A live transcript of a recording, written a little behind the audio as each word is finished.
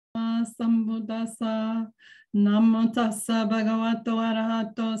sambuddhassa. Namo tassa bhagavato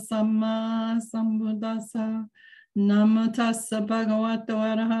arahato samma sambuddhassa. Namo tassa bhagavato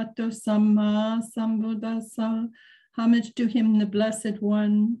arahato samma sambuddhassa. Homage to him, the Blessed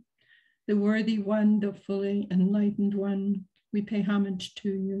One, the Worthy One, the fully enlightened one. We pay homage to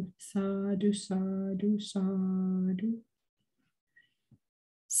you. Sadhu, sadhu, sadhu.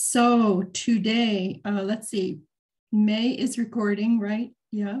 So today, let's see, May is recording, right?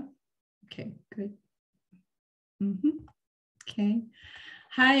 Yeah. Okay, good. Okay.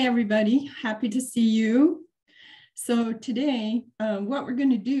 Hi, everybody. Happy to see you. So today, what we're going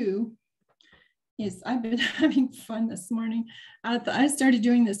to do is, I've been having fun this morning. I started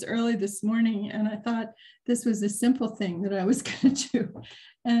doing this early this morning, and I thought this was a simple thing that I was going to do.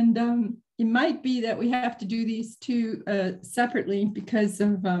 And it might be that we have to do these two separately because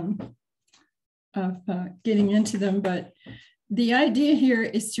of getting into them. But the idea here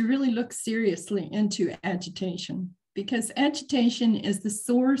is to really look seriously into agitation, because agitation is the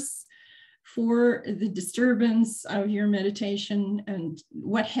source for the disturbance of your meditation. And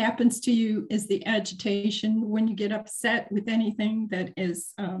what happens to you is the agitation when you get upset with anything that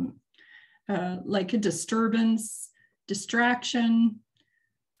is like a disturbance, distraction,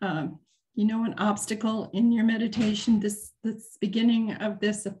 an obstacle in your meditation. This beginning of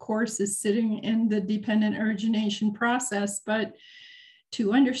this, of course, is sitting in the dependent origination process. But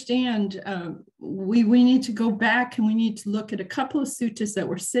to understand, we need to go back and we need to look at a couple of suttas that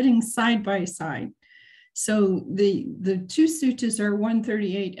were sitting side by side. So the two suttas are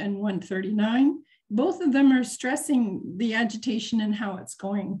 138 and 139. Both of them are stressing the agitation and how it's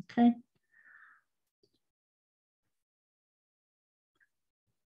going, okay?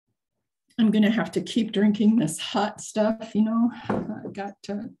 I'm going to have to keep drinking this hot stuff, I got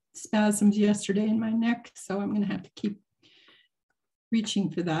spasms yesterday in my neck, so I'm going to have to keep reaching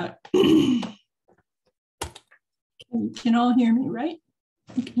for that. You can all hear me, right?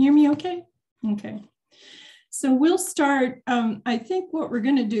 You can hear me okay? Okay. So we'll start, I think what we're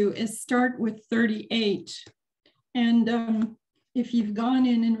going to do is start with 38. And if you've gone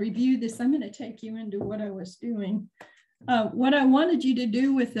in and reviewed this, I'm going to take you into what I was doing. What I wanted you to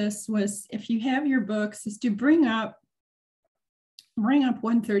do with this was, if you have your books, is to bring up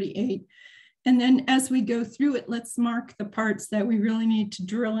 138. And then as we go through it, let's mark the parts that we really need to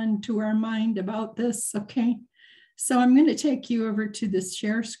drill into our mind about this, okay? So I'm going to take you over to this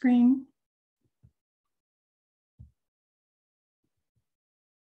share screen.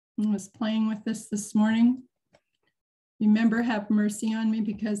 I was playing with this morning. Remember, have mercy on me,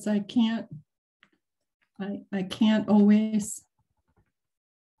 because I can't always,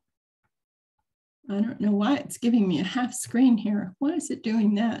 I don't know why it's giving me a half screen here. Why is it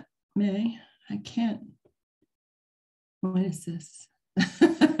doing that, May? I can't. What is this?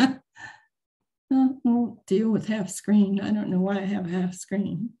 We'll deal with half screen. I don't know why I have a half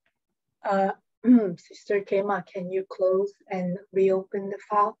screen. Sister Khema, can you close and reopen the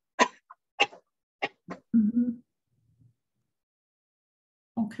file?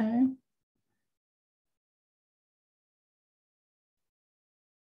 Okay.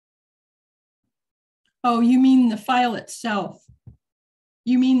 Oh, you mean the file itself?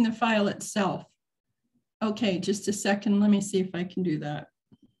 You mean the file itself? Okay, just a second. Let me see if I can do that.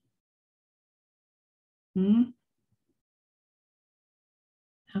 How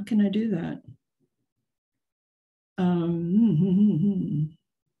can I do that?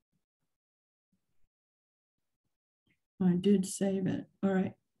 I did save it. All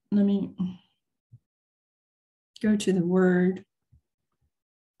right, let me go to the Word,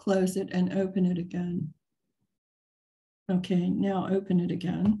 close it, and open it again. Okay, now open it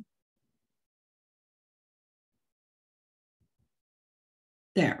again.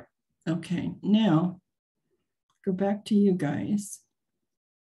 There. Okay, now go back to you guys.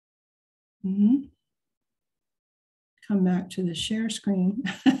 Come back to the share screen.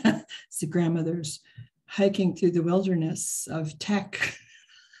 It's the grandmother's hiking through the wilderness of tech.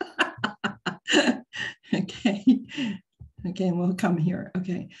 Okay. Okay, we'll come here.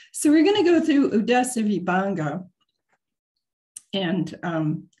 Okay, so we're going to go through Uddesavibhanga and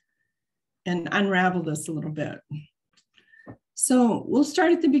unravel this a little bit. So we'll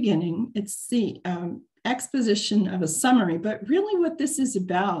start at the beginning. It's the exposition of a summary, but really what this is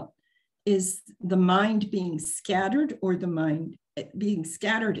about is the mind being scattered, or the mind being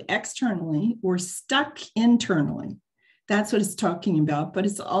scattered externally or stuck internally. That's what it's talking about, but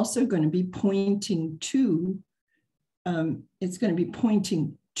it's also going to be pointing to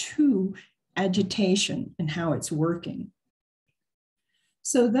agitation and how it's working.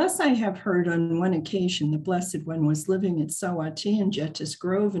 So thus I have heard on one occasion the Blessed One was living at Sawati in Jeta's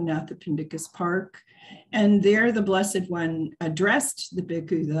Grove in Nathapindika's Park, and there the Blessed One addressed the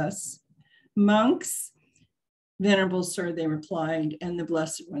bhikkhu thus, monks, Venerable Sir, they replied, and the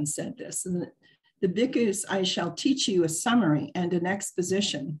Blessed One said this, the bhikkhus, I shall teach you a summary and an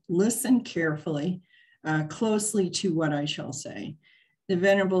exposition. Listen carefully, closely to what I shall say. The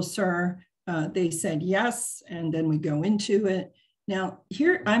Venerable Sir, they said yes, and then we go into it. Now,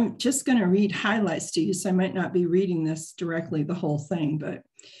 here, I'm just going to read highlights to you, so I might not be reading this directly, the whole thing, but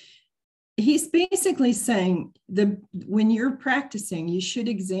he's basically saying when you're practicing, you should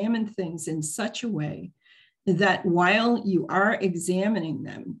examine things in such a way that while you are examining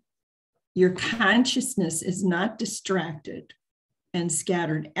them, your consciousness is not distracted and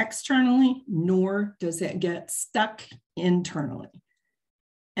scattered externally, nor does it get stuck internally.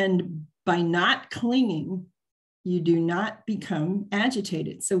 And by not clinging, you do not become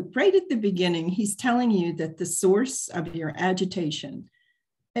agitated. So right at the beginning, he's telling you that the source of your agitation,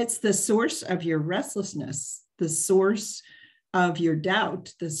 it's the source of your restlessness, the source of your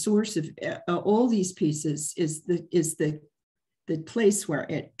doubt, the source of all these pieces is the place where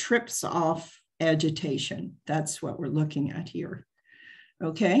it trips off agitation. That's what we're looking at here.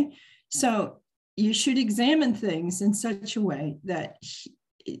 Okay, so you should examine things in such a way that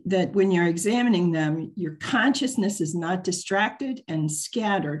when you're examining them, your consciousness is not distracted and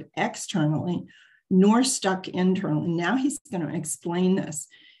scattered externally, nor stuck internally. Now he's going to explain this.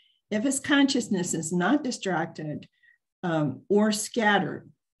 If his consciousness is not distracted or scattered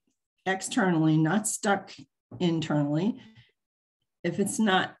externally, not stuck internally,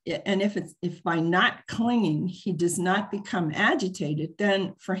 if by not clinging, he does not become agitated,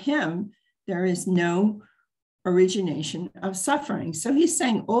 then for him, there is no origination of suffering. So he's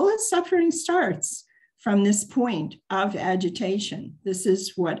saying all the suffering starts from this point of agitation. This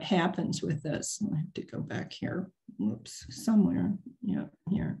is what happens with this. I have to go back here. Whoops, somewhere. Yeah,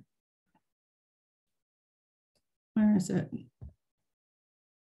 here. Where is it?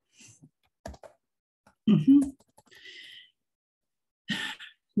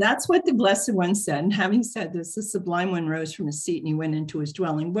 That's what the Blessed One said. And having said this, the Sublime One rose from his seat and he went into his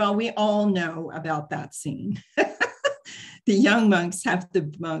dwelling. Well, we all know about that scene. The young monks have the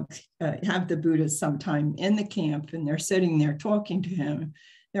Buddha sometime in the camp, and they're sitting there talking to him.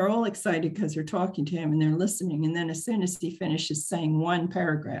 They're all excited because they're talking to him and they're listening. And then as soon as he finishes saying one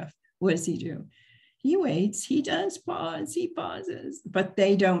paragraph, what does he do? He waits, he does pause, he pauses, but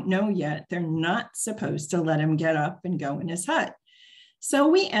they don't know yet. They're not supposed to let him get up and go in his hut. So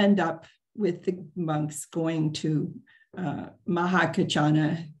we end up with the monks going to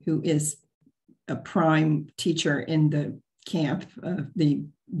Mahakachana, who is a prime teacher in the camp of the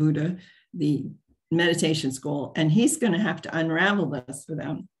Buddha, the meditation school, and he's going to have to unravel this for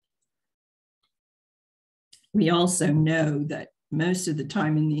them. We also know that most of the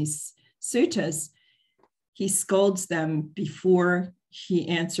time in these suttas, he scolds them before he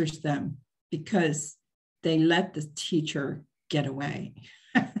answers them because they let the teacher get away.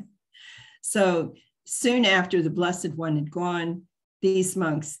 So soon after the Blessed One had gone, these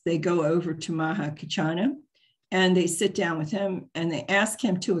monks, they go over to Mahakachana and they sit down with him and they ask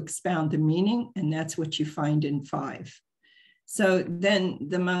him to expound the meaning, and that's what you find in 5. So then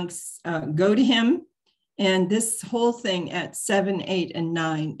the monks go to him, and this whole thing at 7, 8, and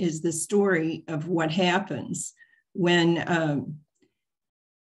 9 is the story of what happens when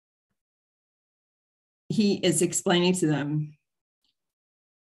he is explaining to them,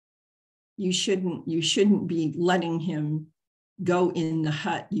 you shouldn't be letting him go in the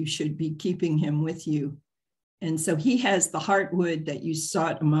hut. You should be keeping him with you. And so he has the heartwood that you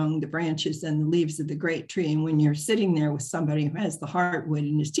sought among the branches and the leaves of the great tree. And when you're sitting there with somebody who has the heartwood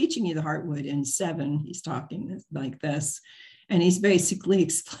and is teaching you the heartwood in 7, he's talking like this, and he's basically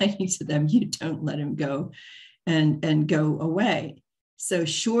explaining to them, you don't let him go and go away. So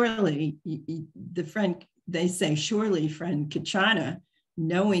surely they say, surely friend Kachana,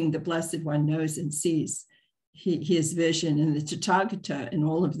 knowing the Blessed One knows and sees his vision and the Tathagata and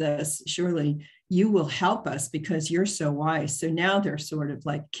all of this, surely you will help us because you're so wise. So now they're sort of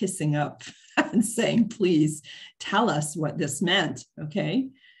like kissing up and saying, please tell us what this meant, okay?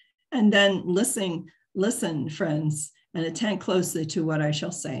 And then listen, friends, and attend closely to what I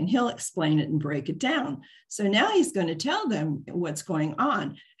shall say. And he'll explain it and break it down. So now he's going to tell them what's going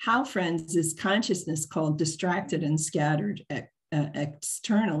on. How, friends, is consciousness called distracted and scattered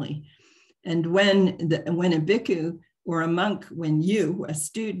externally? And when a bhikkhu or a monk, when you, a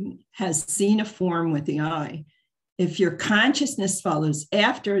student, has seen a form with the eye, if your consciousness follows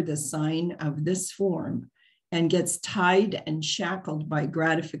after the sign of this form, and gets tied and shackled by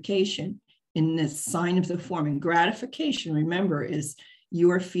gratification in this sign of the form. And gratification, remember, is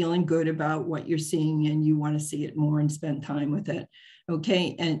you're feeling good about what you're seeing and you want to see it more and spend time with it.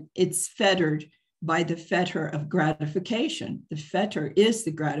 Okay. And it's fettered by the fetter of gratification. The fetter is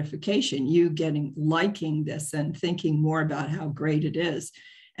the gratification, you liking this and thinking more about how great it is.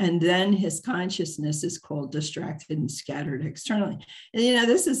 And then his consciousness is called distracted and scattered externally. And,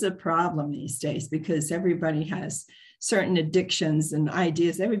 this is a problem these days because everybody has certain addictions and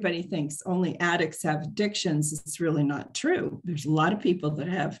ideas. Everybody thinks only addicts have addictions. It's really not true. There's a lot of people that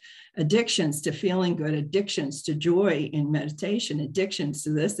have addictions to feeling good, addictions to joy in meditation, addictions to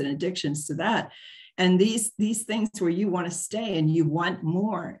this and addictions to that. And these things where you want to stay and you want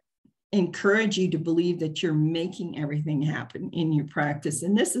more encourage you to believe that you're making everything happen in your practice.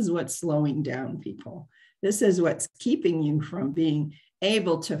 And this is what's slowing down people. This is what's keeping you from being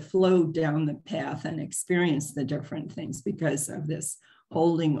able to flow down the path and experience the different things because of this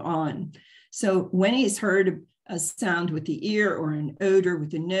holding on. So when he's heard a sound with the ear or an odor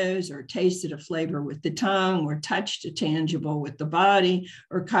with the nose or tasted a flavor with the tongue or touched a tangible with the body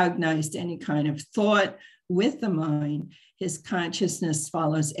or cognized any kind of thought with the mind, his consciousness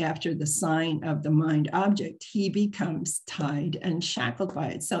follows after the sign of the mind object. He becomes tied and shackled by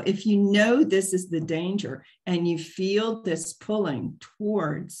it. So if you know this is the danger and you feel this pulling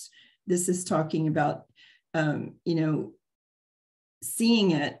towards, this is talking about,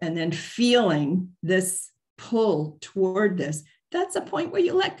 seeing it and then feeling this pull toward this, that's a point where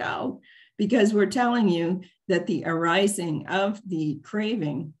you let go, because we're telling you that the arising of the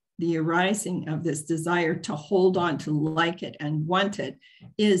craving, the arising of this desire to hold on, to like it and want it,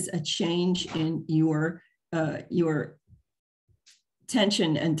 is a change in your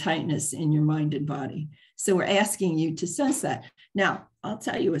tension and tightness in your mind and body. So we're asking you to sense that. Now, I'll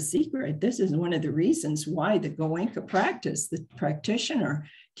tell you a secret. This is one of the reasons why the Goenka practice, the practitioner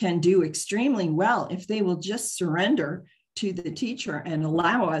can do extremely well if they will just surrender to the teacher and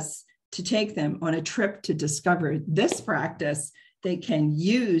allow us to take them on a trip to discover this practice. They can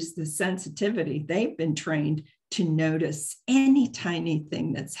use the sensitivity. They've been trained to notice any tiny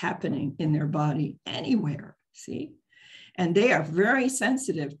thing that's happening in their body anywhere, see? And they are very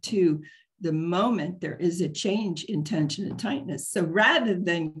sensitive to the moment there is a change in tension and tightness. So rather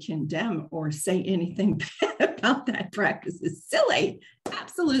than condemn or say anything bad about that practice, is silly,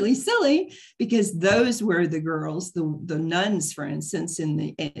 absolutely silly, because those were the girls, the nuns, for instance, in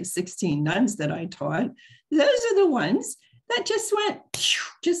the 16 nuns that I taught, those are the ones that just went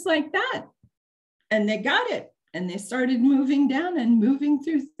just like that. And they got it. And they started moving down and moving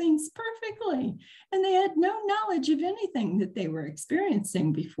through things perfectly. And they had no knowledge of anything that they were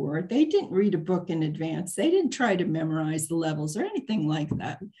experiencing before. They didn't read a book in advance. They didn't try to memorize the levels or anything like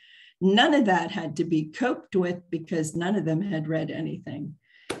that. None of that had to be coped with because none of them had read anything.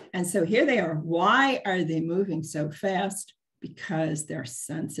 And so here they are. Why are they moving so fast? Because they're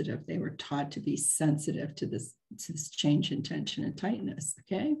sensitive. They were taught to be sensitive to this change in tension and tightness,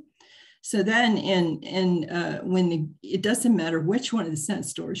 okay? So then it doesn't matter which one of the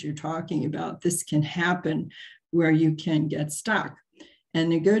sense doors you're talking about, this can happen where you can get stuck.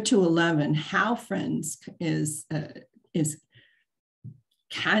 And they go to 11, how, friends, is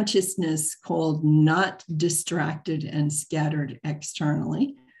consciousness called not distracted and scattered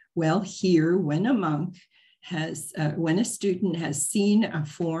externally. Well, here, when a monk when a student has seen a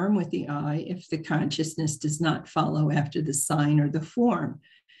form with the eye, if the consciousness does not follow after the sign or the form,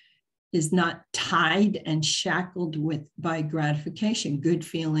 is not tied and shackled by gratification, good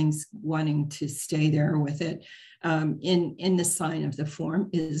feelings, wanting to stay there with it, in the sign of the form,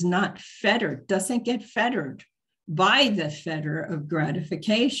 is not fettered, doesn't get fettered by the fetter of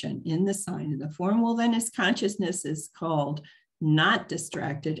gratification in the sign of the form, well, then his consciousness is called not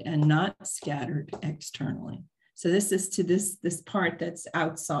distracted and not scattered externally. So this is to this part that's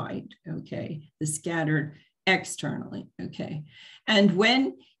outside, okay, the scattered externally, okay. And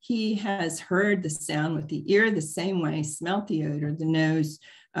when he has heard the sound with the ear the same way, smelt the odor, the nose,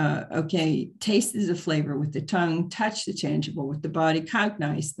 okay, tasted the flavor with the tongue, touched the tangible with the body,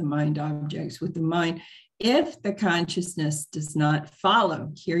 cognized the mind objects with the mind, if the consciousness does not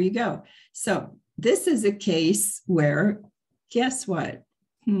follow, here you go. So this is a case where, guess what?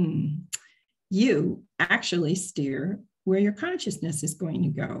 You actually steer where your consciousness is going to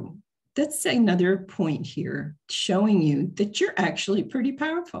go. That's another point here, showing you that you're actually pretty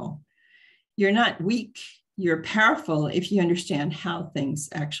powerful. You're not weak. You're powerful if you understand how things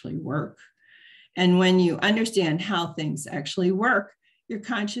actually work. And when you understand how things actually work, your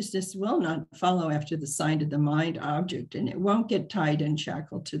consciousness will not follow after the sign of the mind object, and it won't get tied and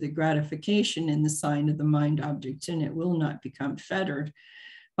shackled to the gratification in the sign of the mind object, and it will not become fettered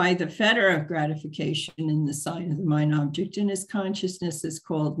by the fetter of gratification in the sign of the mind object, and his consciousness is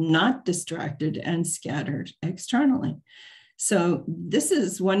called not distracted and scattered externally. So this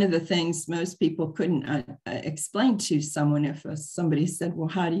is one of the things most people couldn't explain to someone if somebody said, well,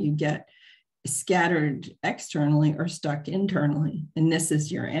 how do you get scattered externally or stuck internally? And this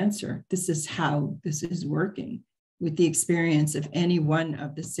is your answer. This is how this is working with the experience of any one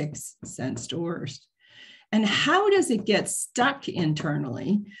of the 6 sense doors. And how does it get stuck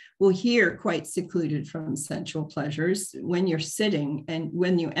internally? Well, here, quite secluded from sensual pleasures, when you're sitting and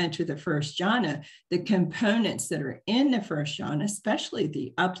when you enter the first jhana, the components that are in the first jhana, especially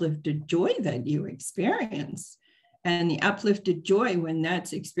the uplifted joy that you experience, and the uplifted joy, when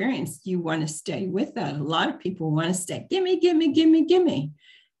that's experienced, you want to stay with that. A lot of people want to stay, gimme, gimme, gimme, gimme.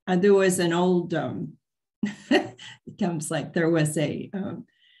 There was an old, it comes like there was a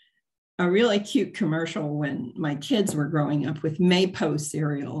really cute commercial when my kids were growing up with Maypo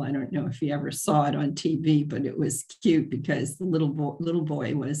cereal. I don't know if you ever saw it on TV, but it was cute because the little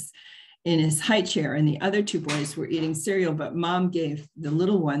boy was in his high chair and the other 2 boys were eating cereal, but mom gave the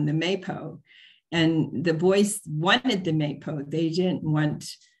little one the Maypo. And the boys wanted the Maypo. They didn't want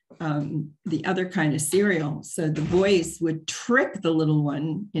the other kind of cereal. So the boys would trick the little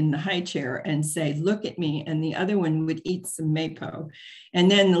one in the high chair and say, look at me. And the other one would eat some Maypo. And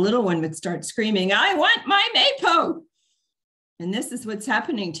then the little one would start screaming, I want my Maypo. And this is what's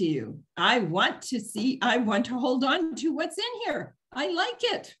happening to you. I want to hold on to what's in here. I like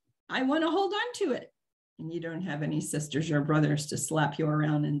it. I want to hold on to it. And you don't have any sisters or brothers to slap you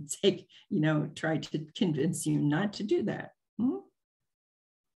around and take, try to convince you not to do that.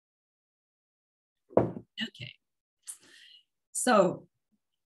 Okay. So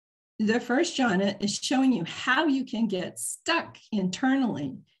the first jhana is showing you how you can get stuck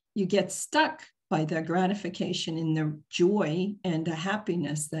internally. You get stuck by the gratification in the joy and the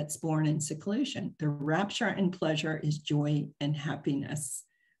happiness that's born in seclusion. The rapture and pleasure is joy and happiness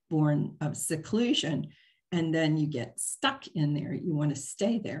born of seclusion. And then you get stuck in there. You want to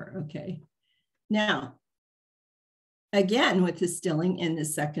stay there, okay? Now, again, with the stilling in the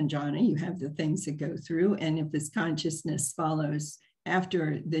second jhana, you have the things that go through. And if this consciousness follows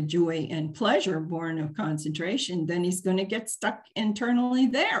after the joy and pleasure born of concentration, then he's going to get stuck internally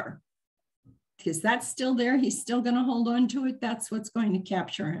there. Because that's still there. He's still going to hold on to it. That's what's going to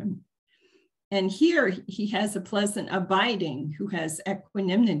capture him. And here he has a pleasant abiding who has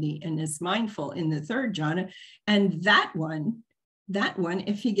equanimity and is mindful in the third jhana. And that one,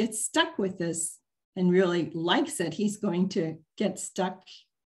 if he gets stuck with this and really likes it, he's going to get stuck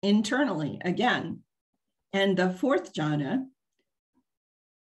internally again. And the fourth jhana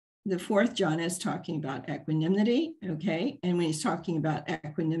is talking about equanimity, okay? And when he's talking about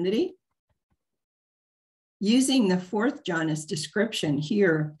equanimity, using the fourth jhana's description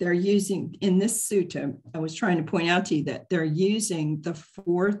here, they're using, in this sutta, I was trying to point out to you that they're using the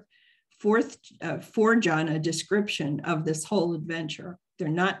four jhana description of this whole adventure. They're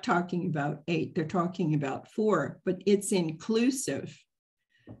not talking about 8, they're talking about 4, but it's inclusive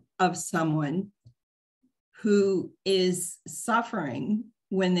of someone who is suffering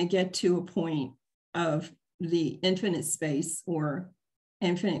when they get to a point of the infinite space or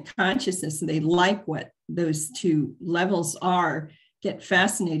infinite consciousness, and they like what those 2 levels are, get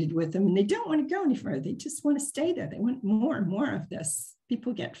fascinated with them, and they don't want to go any further. They just want to stay there. They want more and more of this.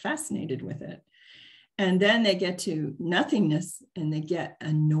 People get fascinated with it. And then they get to nothingness and they get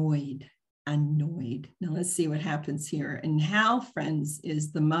annoyed. Now let's see what happens here. And how, friends,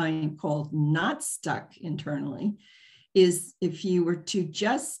 is the mind called not stuck internally is if you were to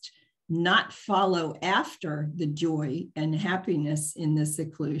just not follow after the joy and happiness in the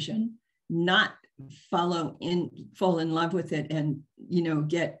seclusion, not fall in love with it and,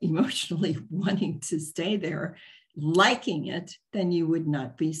 get emotionally wanting to stay there, liking it, then you would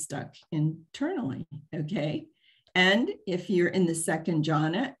not be stuck internally, okay? And if you're in the second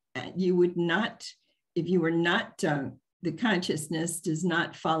jhana, you would not, if you were not, the consciousness does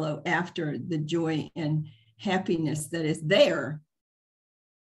not follow after the joy and happiness that is there,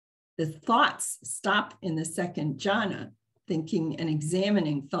 the thoughts stop in the second jhana. Thinking and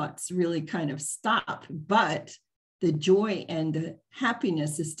examining thoughts really kind of stop, but the joy and the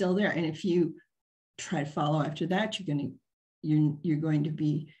happiness is still there. And if you try to follow after that, you're going to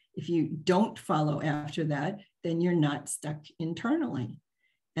be, if you don't follow after that, then you're not stuck internally.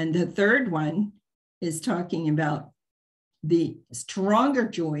 And the third one is talking about the stronger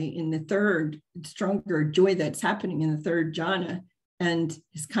joy in the third, stronger joy that's happening in the third jhana. And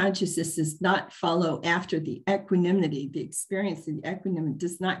his consciousness does not follow after the equanimity, the experience of the equanimity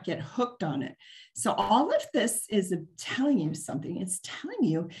does not get hooked on it. So all of this is telling you something. It's telling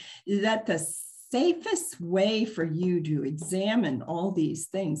you that the safest way for you to examine all these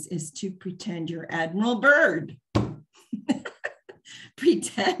things is to pretend you're Admiral Byrd.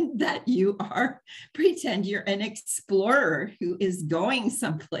 Pretend you're an explorer who is going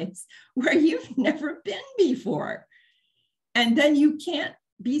someplace where you've never been before. And then you can't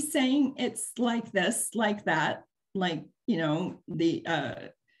be saying it's like this, like that, like,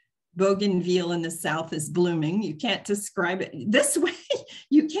 the bougainville in the South is blooming. You can't describe it this way.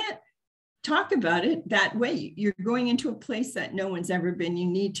 You can't talk about it that way. You're going into a place that no one's ever been. You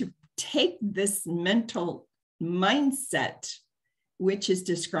need to take this mental mindset, which is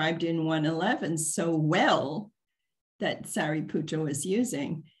described in 111 so well that Sariputta was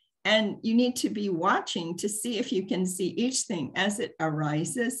using. And you need to be watching to see if you can see each thing as it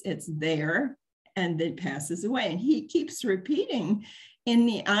arises, it's there, and it passes away. And he keeps repeating in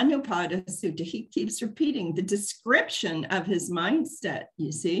the Anupada Sutta, he keeps repeating the description of his mindset,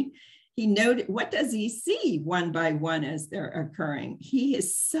 you see. He noted, what does he see one by one as they're occurring? He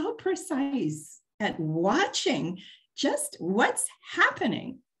is so precise at watching just what's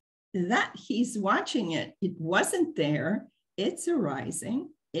happening, that he's watching it. It wasn't there, it's arising.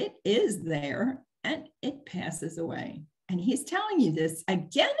 It is there and it passes away. And he's telling you this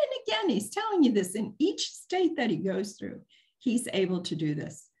again and again. He's telling you this in each state that he goes through. He's able to do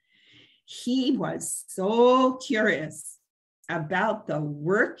this. He was so curious about the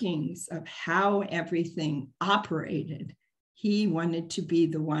workings of how everything operated. He wanted to be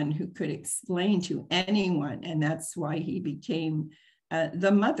the one who could explain to anyone. And that's why he became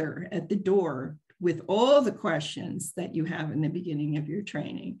the mother at the door with all the questions that you have in the beginning of your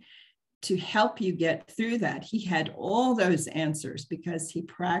training to help you get through that. He had all those answers because he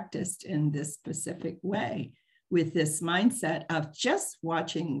practiced in this specific way with this mindset of just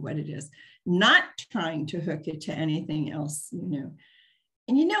watching what it is, not trying to hook it to anything else, And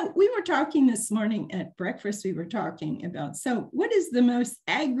we were talking this morning at breakfast, we were talking about, so what is the most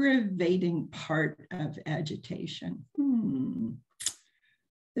aggravating part of agitation?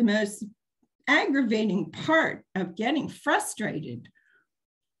 The most aggravating part of getting frustrated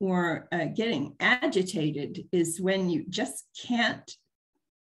or getting agitated is when you just can't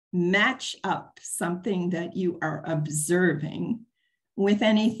match up something that you are observing with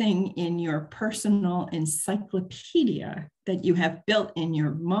anything in your personal encyclopedia that you have built in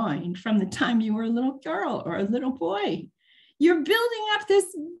your mind from the time you were a little girl or a little boy. You're building up this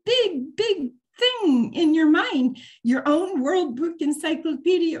big, big thing in your mind, your own World Book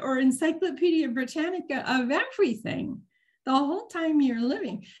Encyclopedia or Encyclopedia Britannica of everything, the whole time you're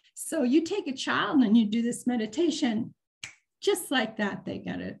living. So you take a child and you do this meditation, just like that, they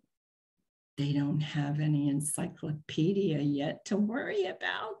get it. They don't have any encyclopedia yet to worry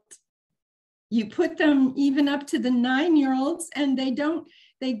about. You put them even up to the 9-year-olds and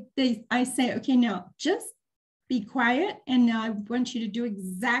I say, okay, now just be quiet. And now I want you to do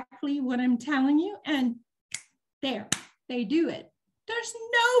exactly what I'm telling you. And there, they do it. There's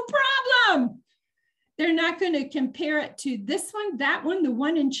no problem. They're not going to compare it to this one, that one, the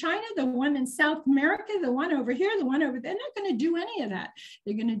one in China, the one in South America, the one over here, the one over there. They're not going to do any of that.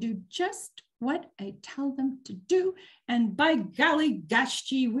 They're going to do just what I tell them to do. And by golly, gosh,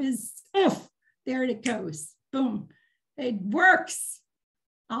 gee whiz, there it goes. Boom. It works.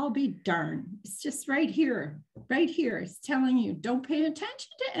 I'll be darned. It's just right here. It's telling you, don't pay attention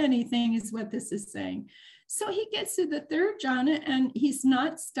to anything is what this is saying. So he gets to the third jhana and he's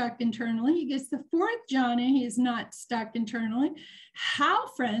not stuck internally. He gets the fourth jhana, he is not stuck internally. How,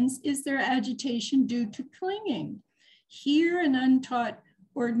 friends, is their agitation due to clinging? Here, an untaught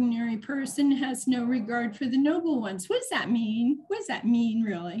ordinary person has no regard for the noble ones. What does that mean? What does that mean,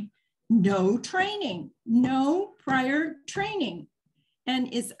 really? No training, no prior training,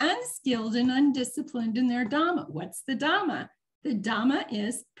 and is unskilled and undisciplined in their Dhamma. What's the Dhamma? The Dhamma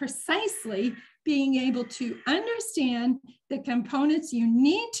is precisely being able to understand the components you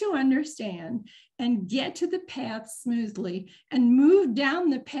need to understand and get to the path smoothly and move down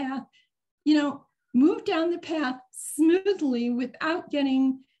the path, smoothly without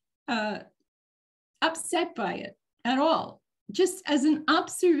getting upset by it at all, just as an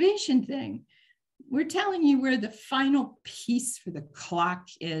observation thing. We're telling you where the final piece for the clock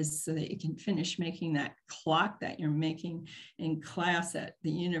is so that you can finish making that clock that you're making in class at the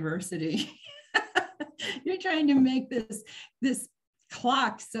university. You're trying to make this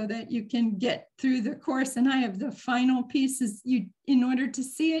clock so that you can get through the course. And I have the final pieces. In order to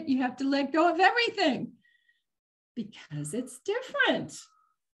see it, you have to let go of everything Because it's different.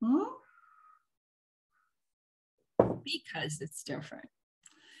 Because it's different.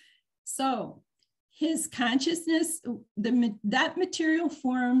 So his consciousness, that material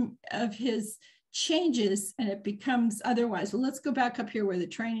form of his changes and it becomes otherwise. Well, let's go back up here where the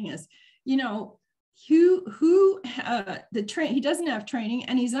training is. You know, he doesn't have training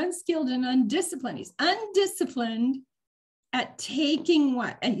and he's unskilled and undisciplined. He's undisciplined at taking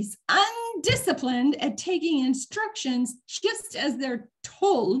what? And he's undisciplined at taking instructions just as they're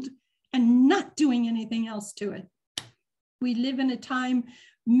told and not doing anything else to it. We live in a time,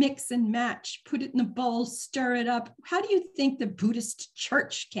 mix and match, put it in a bowl, stir it up. How do you think the Buddhist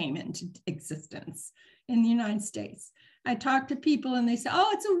church came into existence in the United States? I talk to people and they say,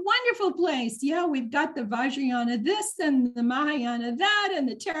 oh, it's a wonderful place. Yeah, we've got the Vajrayana this and the Mahayana that and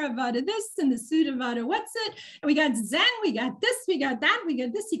the Theravada this and the Suddhavada what's it? And we got Zen, we got this, we got that, we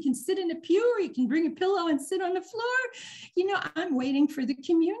got this. You can sit in a pew or you can bring a pillow and sit on the floor. You know, I'm waiting for the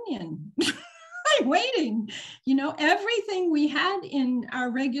communion. I'm waiting. You know, everything we had in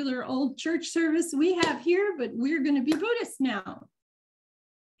our regular old church service we have here, but we're going to be Buddhists now.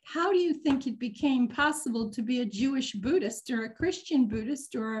 How do you think it became possible to be a Jewish Buddhist or a Christian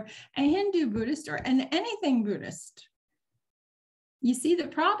Buddhist or a Hindu Buddhist or an anything Buddhist? You see the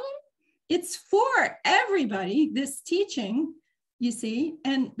problem? It's for everybody, this teaching, you see,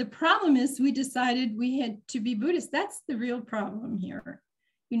 and the problem is we decided we had to be Buddhist. That's the real problem here.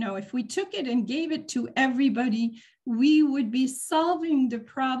 You know, if we took it and gave it to everybody, we would be solving the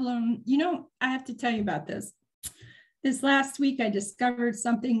problem. You know, I have to tell you about this. This last week, I discovered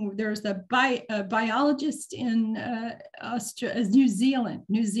something. There's a biologist in New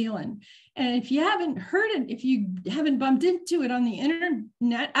Zealand. And if you haven't heard it, if you haven't bumped into it on the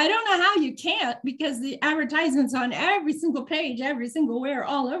internet, I don't know how you can't, because the advertisements on every single page, every single where,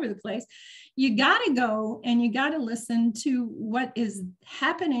 all over the place. You got to go and you got to listen to what is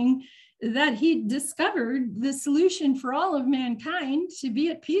happening, that he discovered the solution for all of mankind to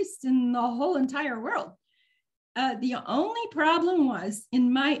be at peace in the whole entire world. The only problem was,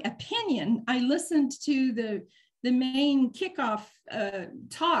 in my opinion, I listened to the main kickoff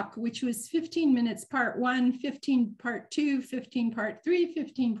talk, which was 15 minutes part 1, 15 part 2, 15 part 3,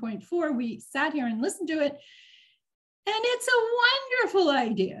 15.4. We sat here and listened to it, and it's a wonderful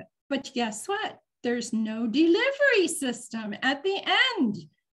idea. But guess what? There's no delivery system at the end.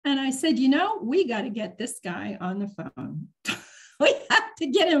 And I said, you know, we got to get this guy on the phone. We have to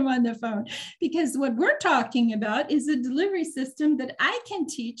get him on the phone, because what we're talking about is a delivery system that I can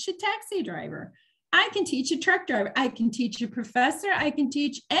teach a taxi driver. I can teach a truck driver. I can teach a professor. I can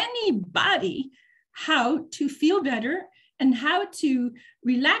teach anybody how to feel better and how to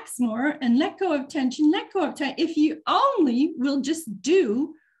relax more and let go of tension, let go of time. If you only will just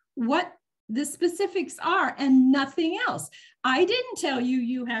do what the specifics are and nothing else. I didn't tell you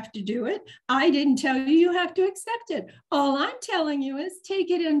you have to do it. I didn't tell you you have to accept it. All I'm telling you is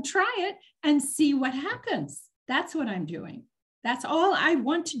take it and try it and see what happens. That's what I'm doing. That's all I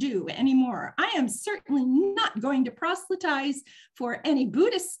want to do anymore. I am certainly not going to proselytize for any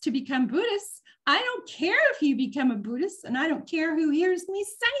Buddhists to become Buddhists. I don't care if you become a Buddhist, and I don't care who hears me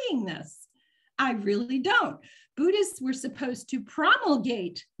saying this. I really don't. Buddhists were supposed to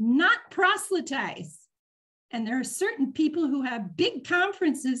promulgate, not proselytize. And there are certain people who have big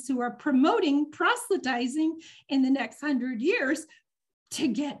conferences who are promoting proselytizing in the next 100 years to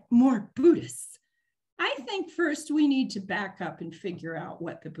get more Buddhists. I think first we need to back up and figure out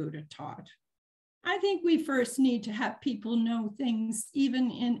what the Buddha taught. I think we first need to have people know things, even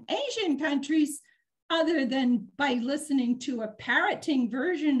in Asian countries, other than by listening to a parroting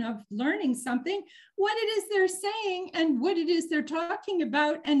version of learning something, what it is they're saying and what it is they're talking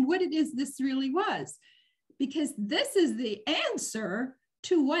about and what it is this really was. Because this is the answer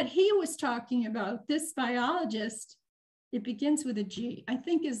to what he was talking about, this biologist. It begins with a G. I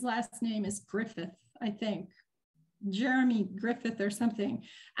think his last name is Griffith, I think. Jeremy Griffith or something.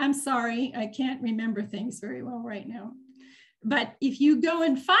 I'm sorry, I can't remember things very well right now. But if you go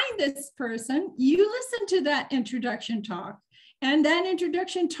and find this person, you listen to that introduction talk. And that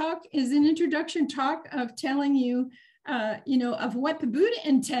introduction talk is an introduction talk of telling you, of what the Buddha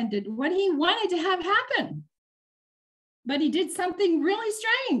intended, what he wanted to have happen. But he did something really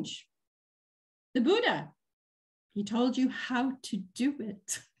strange. The Buddha, he told you how to do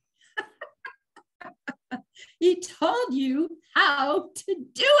it. He told you how to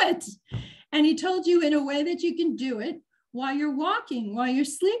do it. And he told you in a way that you can do it while you're walking, while you're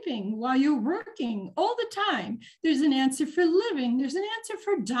sleeping, while you're working, all the time. There's an answer for living. There's an answer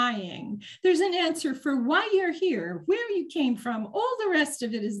for dying. There's an answer for why you're here, where you came from. All the rest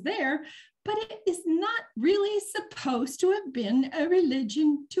of it is there. but it is not really supposed to have been a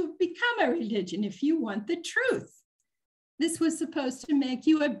religion to become a religion if you want the truth. This was supposed to make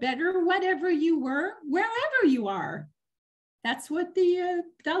you a better whatever you were, wherever you are. That's what the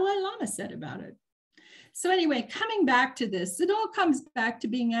Dalai Lama said about it. So anyway, coming back to this, it all comes back to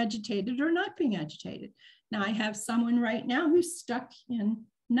being agitated or not being agitated. Now I have someone right now who's stuck in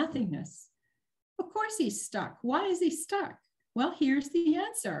nothingness. Of course he's stuck. Why is he stuck? Well, here's the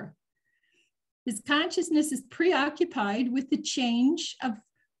answer. His consciousness is preoccupied with the change of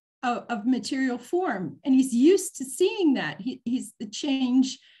material form. And he's used to seeing that. He's the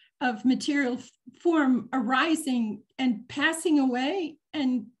change of material form arising and passing away,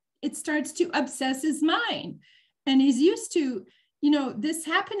 and it starts to obsess his mind. And he's used to, this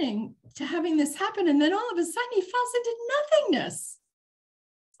happening, to having this happen. And then all of a sudden he falls into nothingness.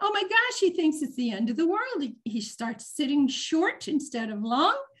 Oh my gosh, he thinks it's the end of the world. He starts sitting short instead of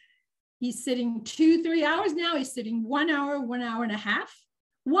long. He's sitting 2-3 hours. Now he's sitting 1 hour, 1 hour and a half.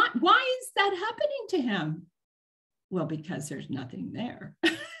 Why is that happening to him? Well, because there's nothing there.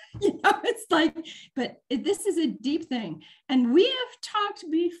 It's like, but this is a deep thing. And we have talked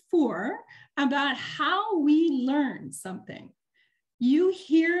before about how we learn something. You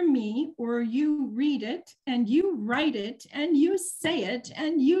hear me or you read it and you write it and you say it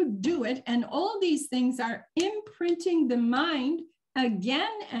and you do it. And all these things are imprinting the mind again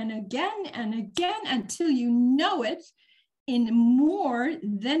and again and again until you know it in more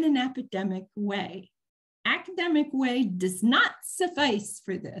than an academic way. Academic way does not suffice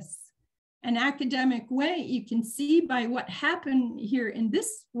for this. An academic way, you can see by what happened here in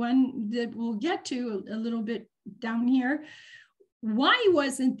this one that we'll get to a little bit down here. Why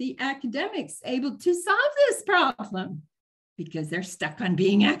wasn't the academics able to solve this problem? Because they're stuck on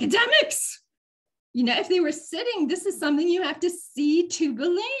being academics. If they were sitting, this is something you have to see to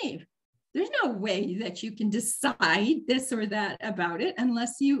believe. There's no way that you can decide this or that about it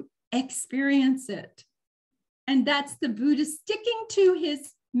unless you experience it. And that's the Buddha sticking to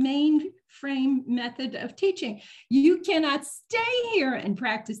his mainframe method of teaching. You cannot stay here and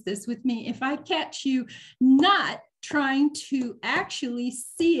practice this with me if I catch you not trying to actually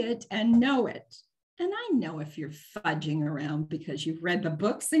see it and know it. And I know if you're fudging around because you've read the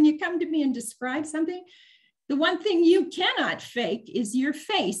books and you come to me and describe something, the one thing you cannot fake is your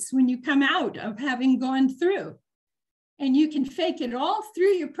face when you come out of having gone through. And you can fake it all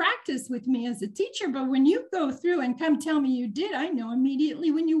through your practice with me as a teacher, but when you go through and come tell me you did, I know immediately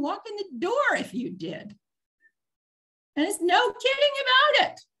when you walk in the door if you did. And there's no kidding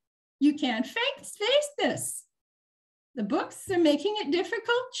about it. You can't face this. The books are making it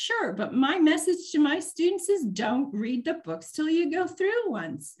difficult, sure, but my message to my students is don't read the books till you go through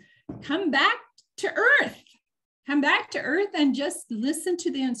once. Come back to earth. Come back to earth and just listen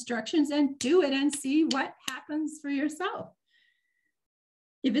to the instructions and do it and see what happens for yourself.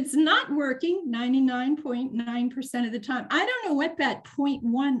 If it's not working 99.9% of the time, I don't know what that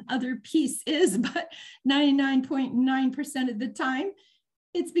 0.1 other piece is, but 99.9% of the time,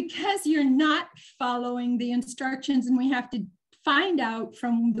 it's because you're not following the instructions, and we have to find out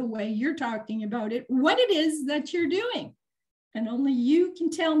from the way you're talking about it, what it is that you're doing. And only you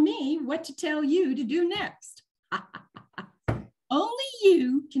can tell me what to tell you to do next. Only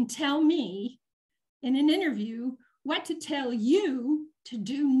you can tell me in an interview what to tell you to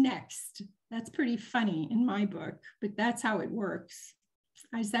do next. That's pretty funny in my book, but that's how it works.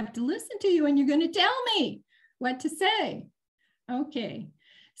 I just have to listen to you and you're going to tell me what to say. Okay,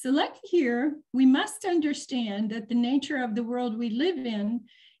 so look here, we must understand that the nature of the world we live in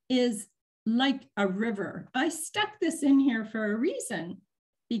is like a river. I stuck this in here for a reason,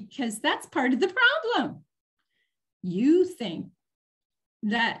 because that's part of the problem. You think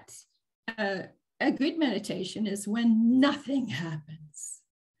that a good meditation is when nothing happens.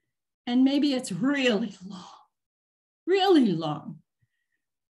 And maybe it's really long.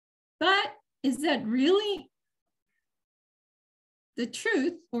 But is that really the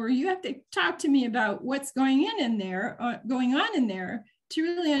truth? Or you have to talk to me about what's going on in there to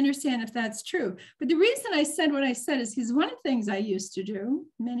really understand if that's true. But the reason I said what I said is because one of the things I used to do,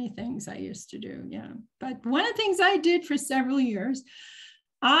 many things I used to do, yeah. But one of the things I did for several years,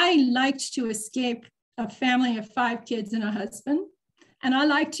 I liked to escape a family of 5 kids and a husband. And I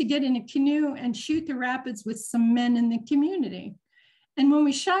liked to get in a canoe and shoot the rapids with some men in the community. And when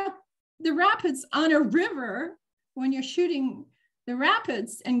we shot the rapids on a river, when you're shooting the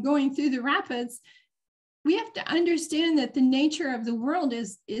rapids and going through the rapids, we have to understand that the nature of the world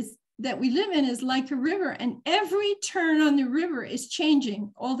is that we live in is like a river, and every turn on the river is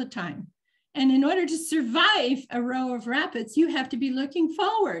changing all the time. And in order to survive a row of rapids, you have to be looking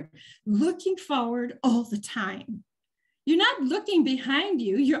forward all the time. You're not looking behind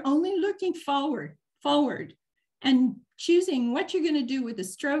you. You're only looking forward, and choosing what you're going to do with the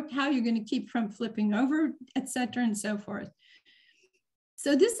stroke, how you're going to keep from flipping over, etc., and so forth.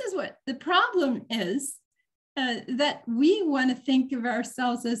 So this is what the problem is, that we want to think of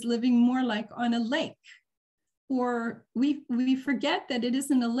ourselves as living more like on a lake. Or we forget that it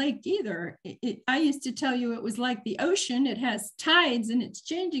isn't a lake either. I used to tell you it was like the ocean. It has tides and it's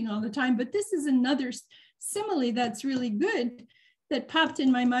changing all the time. But this is another simile that's really good that popped in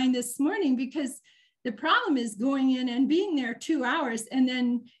my mind this morning, because the problem is going in and being there 2 hours and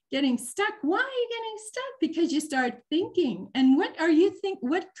then getting stuck. Why are you getting stuck? Because you start thinking. And what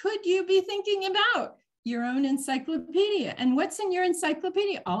could you be thinking about? Your own encyclopedia. And what's in your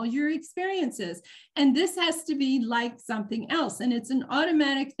encyclopedia? All your experiences. And this has to be like something else. And it's an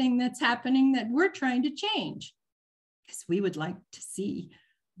automatic thing that's happening that we're trying to change, because we would like to see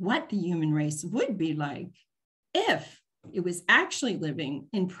what the human race would be like if it was actually living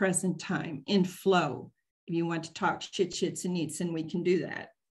in present time, in flow. If you want to talk shits and neats, and we can do that.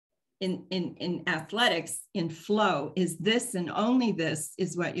 In athletics, in flow, is this and only this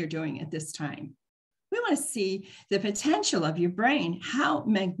is what you're doing at this time. We want to see the potential of your brain, how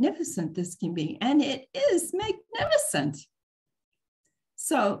magnificent this can be. And it is magnificent.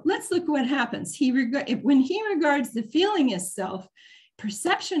 So let's look at what happens. When he regards the feeling as self,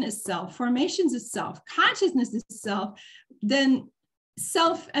 perception as self, formations as self, consciousness as self, then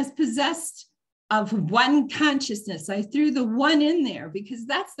self as possessed of one consciousness. I threw the one in there because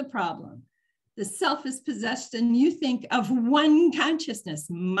that's the problem. The self is possessed, and you think of one consciousness,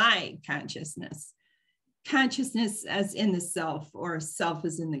 my consciousness. Consciousness as in the self, or self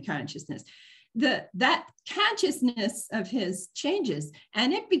as in the consciousness. That consciousness of his changes,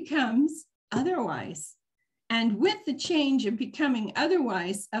 and it becomes otherwise. And with the change of becoming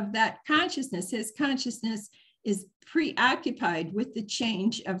otherwise of that consciousness, his consciousness is preoccupied with the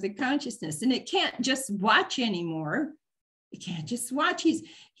change of the consciousness. And it can't just watch anymore. It can't just watch.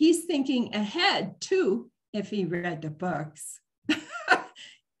 He's thinking ahead too, if he read the books.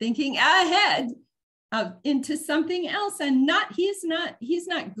 Thinking ahead into something else, and he's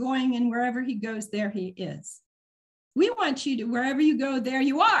not going, and wherever he goes, there he is. We want you to, wherever you go, there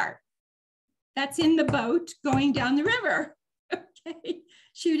you are. That's in the boat going down the river, okay,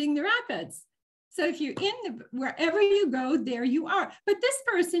 shooting the rapids. So if you're wherever you go, there you are. But this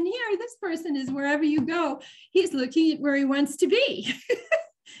person here, this person is wherever you go, he's looking at where he wants to be.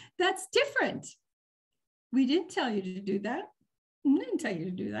 That's different. We didn't tell you to do that. We didn't tell you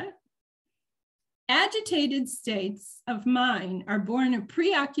to do that. Agitated states of mind are born of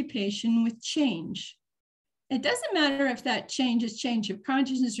preoccupation with change. It doesn't matter if that change is change of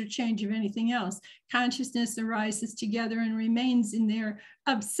consciousness or change of anything else. Consciousness arises together and remains in there,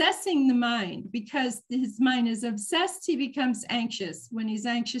 obsessing the mind. Because his mind is obsessed, he becomes anxious. When he's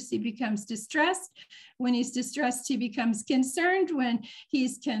anxious, he becomes distressed. When he's distressed, he becomes concerned. When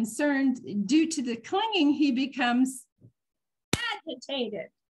he's concerned, due to the clinging, he becomes agitated.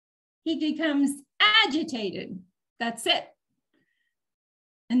 He becomes agitated. That's it.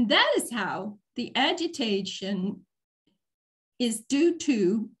 And that is how the agitation is due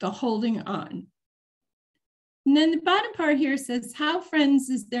to the holding on. And then the bottom part here says, how, friends,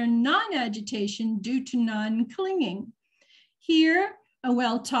 is there non-agitation due to non-clinging? Here, a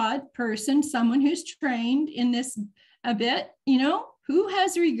well-taught person, someone who's trained in this a bit, who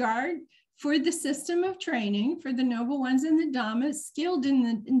has regard for the system of training, for the noble ones in the Dhamma, skilled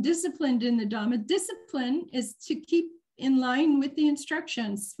and disciplined in the Dhamma. Discipline is to keep in line with the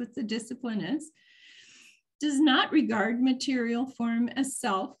instructions, what the discipline is, does not regard material form as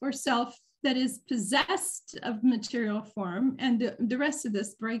self, or self that is possessed of material form. And the rest of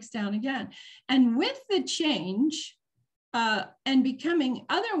this breaks down again. And with the change and becoming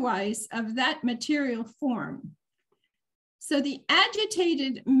otherwise of that material form, so the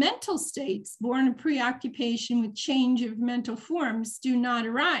agitated mental states born of preoccupation with change of mental forms do not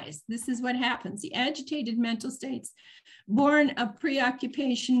arise. This is what happens. The agitated mental states born of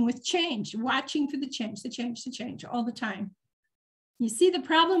preoccupation with change, watching for the change all the time. You see the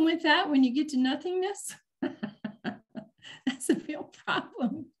problem with that when you get to nothingness? That's a real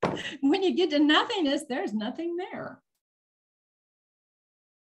problem. When you get to nothingness, there's nothing there.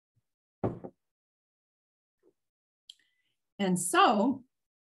 And so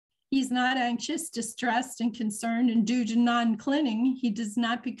he's not anxious, distressed, and concerned, and due to non-clinging, he does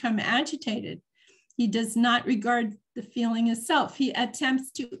not become agitated. He does not regard the feeling as self. He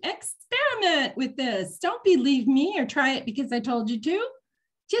attempts to experiment with this. Don't believe me or try it because I told you to.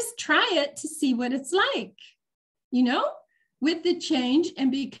 just try it to see what it's like, you know, with the change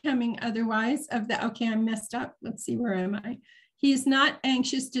and becoming otherwise of the, okay, I'm messed up. Let's see, where am I? He is not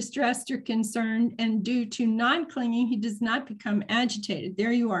anxious, distressed, or concerned, and due to non-clinging, he does not become agitated.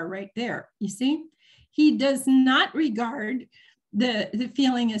 There you are right there, you see? He does not regard the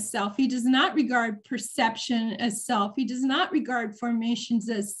feeling as self. He does not regard perception as self. He does not regard formations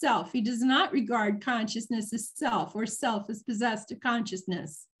as self. He does not regard consciousness as self, or self as possessed of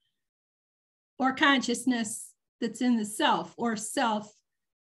consciousness, or consciousness that's in the self, or self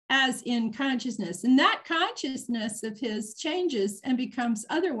as in consciousness. And that consciousness of his changes and becomes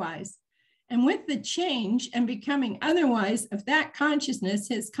otherwise. And with the change and becoming otherwise of that consciousness,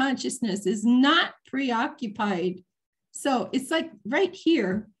 his consciousness is not preoccupied. So it's like right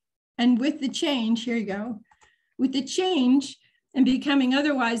here. And with the change, here you go, with the change and becoming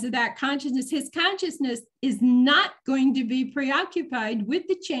otherwise of that consciousness, his consciousness is not going to be preoccupied with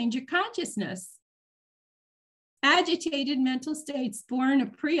the change of consciousness. Agitated mental states born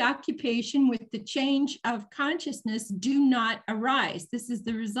of preoccupation with the change of consciousness do not arise. This is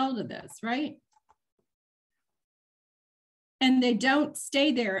the result of this, right? And they don't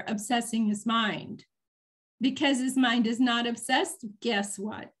stay there obsessing his mind. Because his mind is not obsessed, guess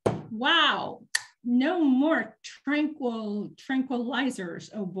what? Wow, no more tranquilizers.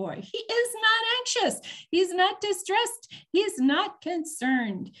 Oh boy, he is not anxious. He's not distressed. He's not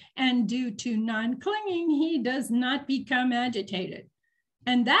concerned. And due to non-clinging, he does not become agitated.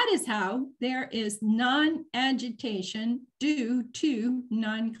 And that is how there is non-agitation due to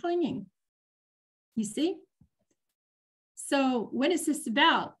non-clinging. You see? So what is this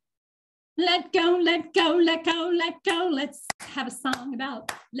about? Let go, let go, let go, let go. Let's have a song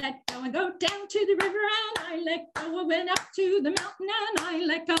about let go. I go down to the river and I let go. I went up to the mountain and I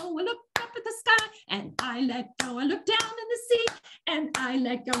let go. I looked up at the sky and I let go. I looked down in the sea and I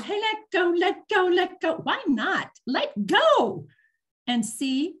let go. Hey, let go, let go, let go. Why not? Let go and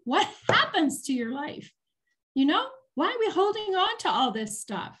see what happens to your life. You know, why are we holding on to all this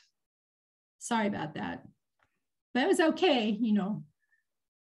stuff? Sorry about that. But it was okay, you know,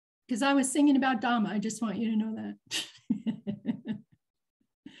 because I was singing about Dhamma. I just want you to know that.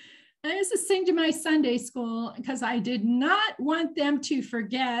 I used to sing to my Sunday school because I did not want them to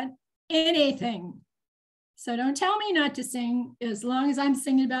forget anything. So don't tell me not to sing as long as I'm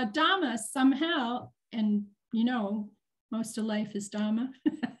singing about Dhamma somehow. And you know, most of life is Dhamma.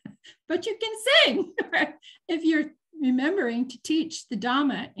 But you can sing if you're remembering to teach the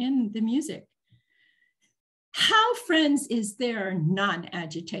Dhamma in the music. How, friends, is there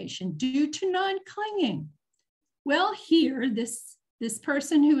non-agitation due to non-clinging? Well, here, this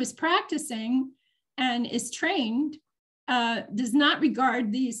person who is practicing and is trained does not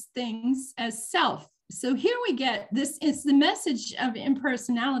regard these things as self. So here we get, this is the message of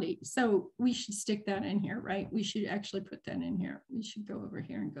impersonality. So we should stick that in here, right? We should actually put that in here. We should go over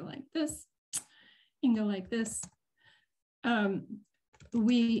here and go like this and go like this.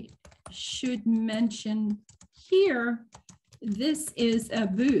 We should mention here, this is a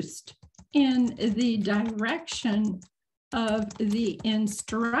boost in the direction of the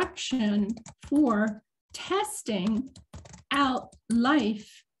instruction for testing out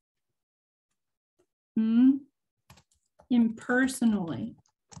life impersonally,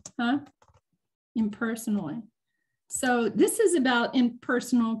 impersonally. So this is about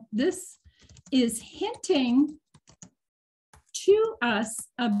impersonal. This is hinting to us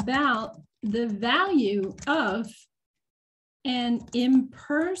about the value of an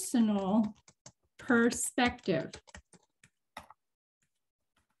impersonal perspective,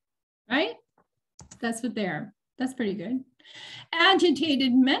 right? That's what they're, that's pretty good.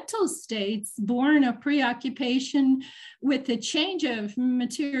 Agitated mental states born of preoccupation with the change of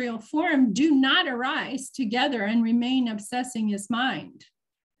material form do not arise together and remain obsessing his mind.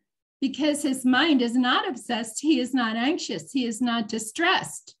 Because his mind is not obsessed, he is not anxious, he is not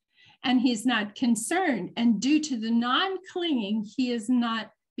distressed, and he's not concerned. And due to the non-clinging, he has not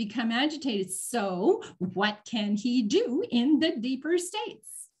become agitated. So what can he do in the deeper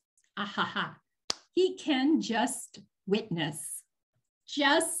states? Ahaha. He can just witness,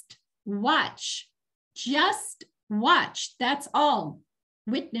 just watch, just watch. That's all.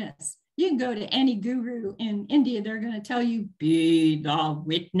 Witness. You can go to any guru in India, they're going to tell you, be the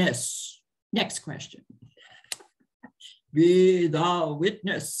witness. Next question. Be the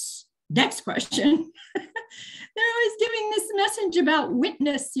witness. Next question. They're always giving this message about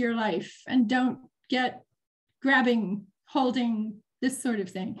witness your life and don't get grabbing, holding, this sort of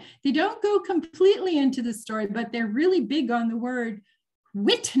thing. They don't go completely into the story, but they're really big on the word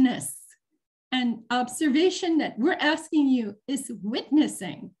witness. And observation that we're asking you is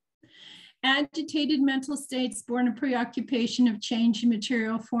witnessing. Agitated mental states born of preoccupation of change in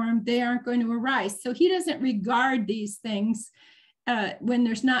material form, they aren't going to arise. So he doesn't regard these things when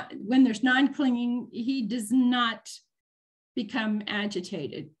there's non-clinging, he does not become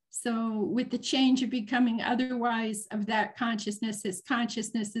agitated. So with the change of becoming otherwise of that consciousness, his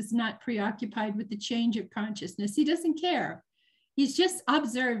consciousness is not preoccupied with the change of consciousness. He doesn't care. He's just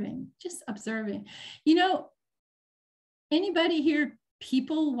observing, just observing. You know, anybody here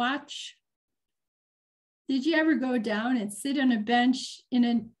people watch? Did you ever go down and sit on a bench in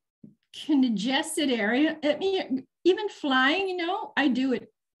a congested area? I mean, even flying, you know, I do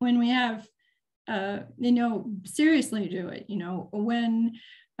it when we have, you know, seriously do it, you know, when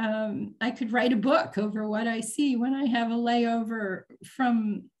I could write a book over what I see when I have a layover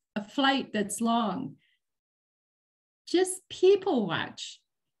from a flight that's long. Just people watch.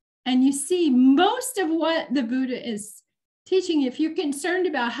 And you see most of what the Buddha is teaching. If you're concerned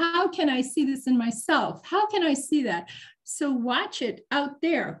about how can I see this in myself, how can I see that? So watch it out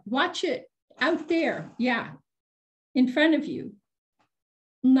there, watch it out there. Yeah, in front of you.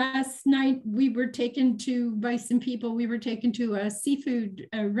 Last night we were taken to, by some people, we were taken to a seafood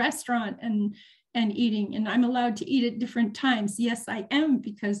restaurant and eating, and I'm allowed to eat at different times. Yes, I am,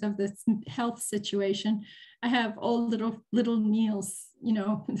 because of this health situation. I have all little meals, you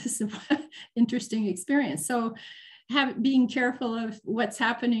know. This is an interesting experience. So being careful of what's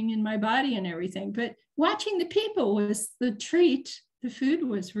happening in my body and everything, but watching the people was the treat. The food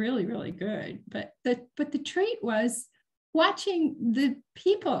was really, really good, but the treat was watching the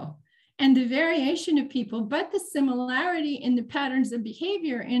people and the variation of people, but the similarity in the patterns of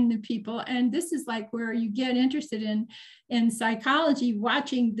behavior in the people. And this is like where you get interested in psychology,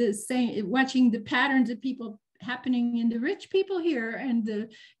 watching the patterns of people happening in the rich people here and the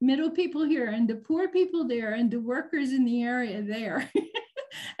middle people here and the poor people there and the workers in the area there.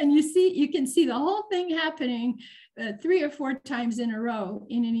 And you can see the whole thing happening 3 or 4 times in a row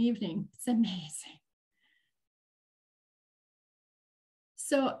in an evening. It's amazing.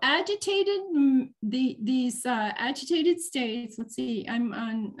 So agitated, these agitated states, let's see, I'm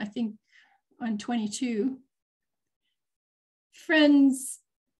on, I think, on 22. Friends,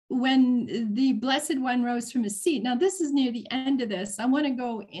 when the Blessed One rose from his seat. Now, this is near the end of this. I want to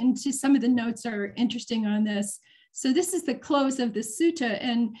go into some of the notes that are interesting on this. So this is the close of the sutta,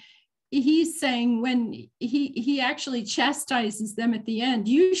 and he's saying when he actually chastises them at the end.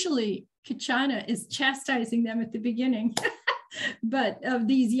 Usually, Kachana is chastising them at the beginning. But of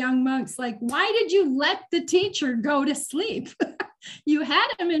these young monks, like, why did you let the teacher go to sleep? You had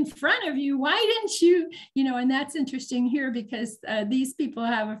him in front of you. Why didn't you, you know, and that's interesting here because these people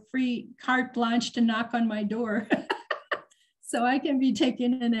have a free carte blanche to knock on my door. So I can be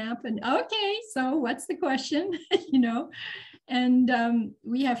taking a nap and, okay, so what's the question? You know, and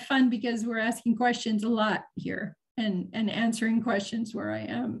we have fun because we're asking questions a lot here and answering questions where I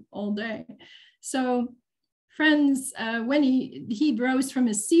am all day. So friends, when he rose from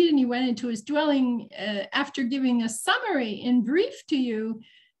his seat and he went into his dwelling, after giving a summary in brief to you,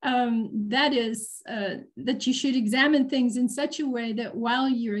 that is that you should examine things in such a way that while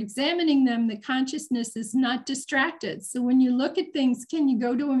you're examining them, the consciousness is not distracted. So when you look at things, can you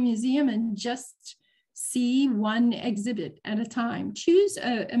go to a museum and just see one exhibit at a time? Choose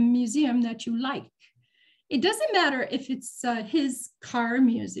a museum that you like. It doesn't matter if it's his car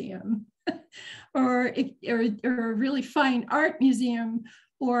museum or a really fine art museum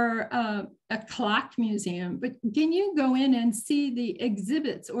or a clock museum, but can you go in and see the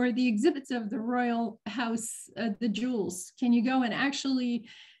exhibits or the exhibits of the royal house, the jewels? Can you go and actually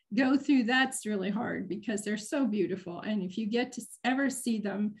go through? That's really hard because they're so beautiful. And if you get to ever see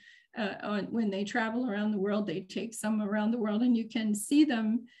them when they travel around the world, they take some around the world and you can see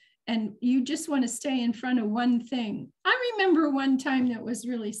them. And you just want to stay in front of one thing. I remember one time that was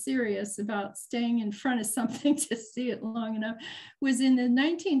really serious about staying in front of something to see it long enough. Was in the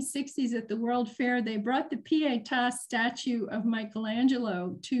 1960s at the World Fair. They brought the Pietà statue of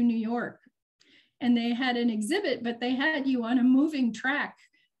Michelangelo to New York. And they had an exhibit, but they had you on a moving track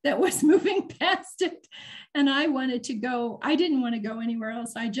that was moving past it. And I wanted to go. I didn't want to go anywhere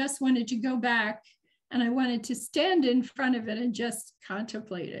else. I just wanted to go back. And I wanted to stand in front of it and just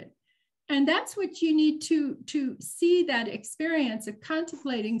contemplate it. And that's what you need to see, that experience of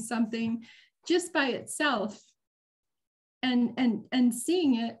contemplating something just by itself and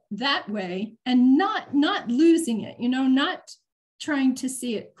seeing it that way and not losing it, you know, not trying to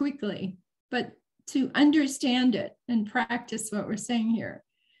see it quickly, but to understand it and practice what we're saying here.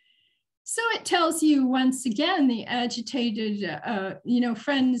 So it tells you once again, the agitated,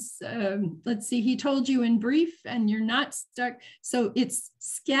 friends, let's see, he told you in brief and you're not stuck. So it's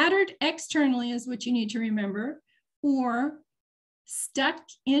scattered externally is what you need to remember, or stuck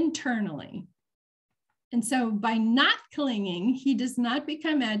internally. And so by not clinging, he does not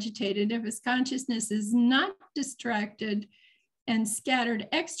become agitated if his consciousness is not distracted and scattered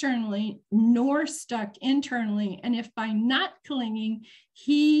externally, nor stuck internally. And if by not clinging,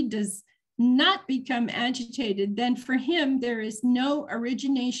 he does not become agitated, then for him, there is no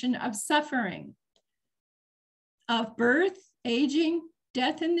origination of suffering, of birth, aging,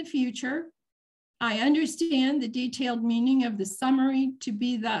 death in the future. I understand the detailed meaning of the summary to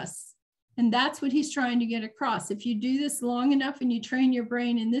be thus. And that's what he's trying to get across. If you do this long enough and you train your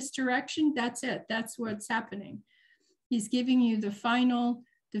brain in this direction, that's it. That's what's happening. He's giving you the final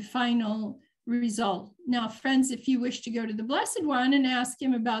result. Now, friends, if you wish to go to the Blessed One and ask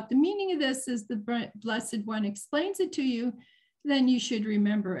him about the meaning of this as the Blessed One explains it to you, then you should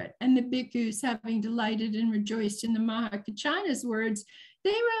remember it. And the bhikkhus, having delighted and rejoiced in the Mahakachana's words,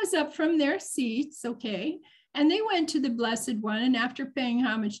 they rose up from their seats, okay, and they went to the Blessed One, and after paying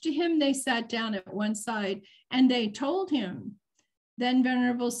homage to him, they sat down at one side, and they told him, then,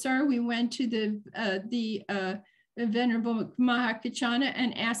 Venerable Sir, we went to the Venerable Mahakachana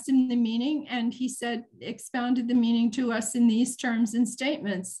and asked him the meaning, and he said, expounded the meaning to us in these terms and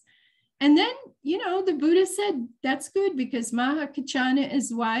statements. And then, the Buddha said, that's good, because Mahakachana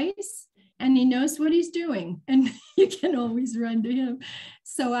is wise and he knows what he's doing, and you can always run to him.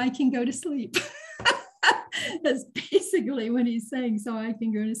 So I can go to sleep. That's basically what he's saying. So I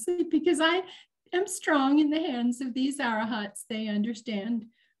can go to sleep because I am strong in the hands of these arahats. They understand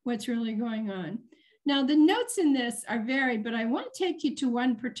what's really going on. Now, the notes in this are varied, but I want to take you to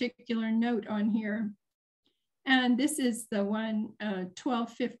one particular note on here. And this is the one,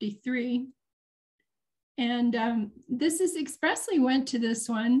 1253. And this is expressly went to this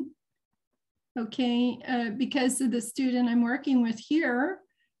one, okay, because of the student I'm working with here,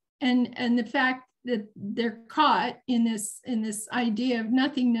 and the fact that they're caught in this idea of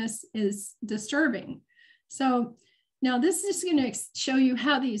nothingness is disturbing. So now this is going to show you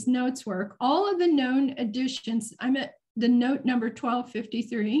how these notes work. All of the known editions, I'm at the note number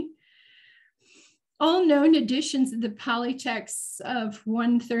 1253. All known editions of the Pali texts of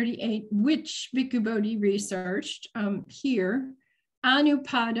 138, which Bhikkhu Bodhi researched here,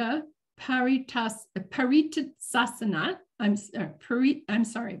 Anupada Paritasasana,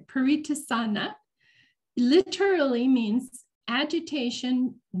 Paritasana, literally means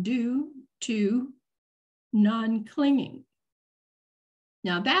agitation due to non-clinging.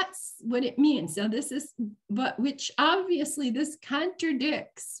 Now that's what it means. So this is, which obviously this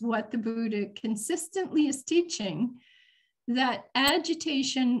contradicts what the Buddha consistently is teaching, that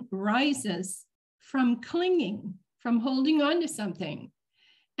agitation rises from clinging, from holding on to something,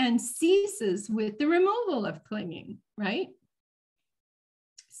 and ceases with the removal of clinging, right?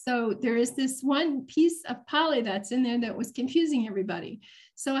 So there is this one piece of Pali that's in there that was confusing everybody.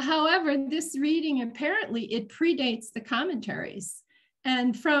 So however, this reading, apparently it predates the commentaries.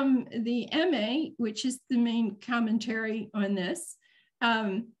 And from the MA, which is the main commentary on this,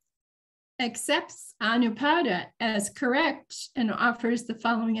 accepts Anupada as correct and offers the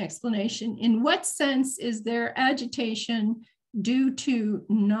following explanation. In what sense is there agitation due to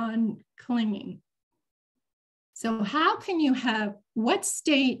non-clinging? So how can you have, what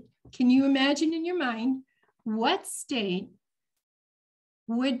state, can you imagine in your mind, what state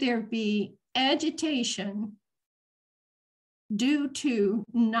would there be agitation due to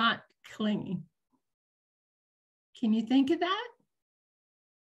not clinging? Can you think of that?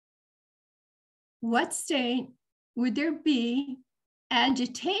 What state would there be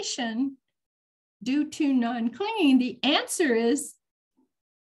agitation due to non-clinging? The answer is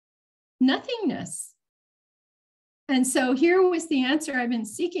nothingness. And so here was the answer I've been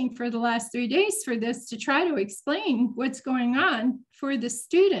seeking for the last 3 days for this, to try to explain what's going on for the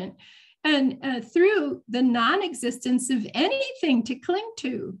student. And through the non-existence of anything to cling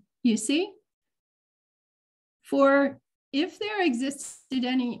to, you see? For if there existed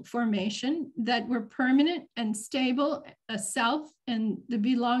any formation that were permanent and stable, a self and the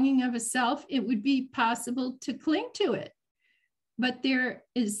belonging of a self, it would be possible to cling to it. But there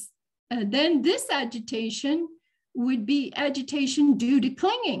is, then this agitation would be agitation due to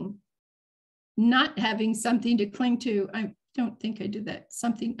clinging, not having something to cling to. I don't think I did that.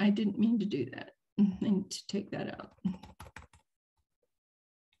 Something, I didn't mean to do that. I need to take that out.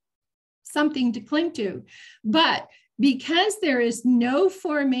 Something to cling to. But because there is no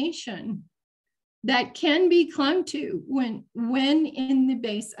formation that can be clung to when in the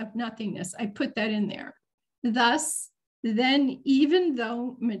base of nothingness. I put that in there. Thus, then, even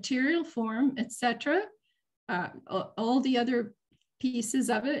though material form, etc., all the other pieces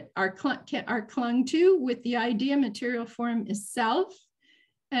of it are clung to with the idea material form is self,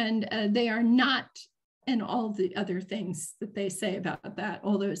 and they are not, and all the other things that they say about that,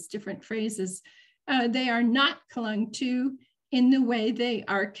 all those different phrases, they are not clung to in the way they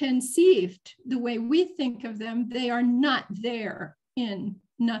are conceived. The way we think of them, they are not there in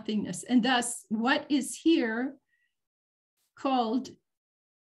nothingness. And thus, what is here called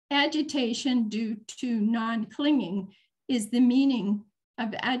agitation due to non-clinging is the meaning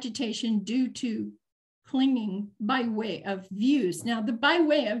of agitation due to clinging by way of views. Now, the by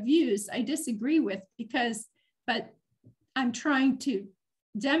way of views, I disagree with but I'm trying to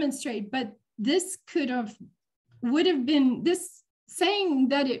demonstrate, but this would have been, this saying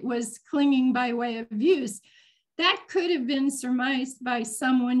that it was clinging by way of views, that could have been surmised by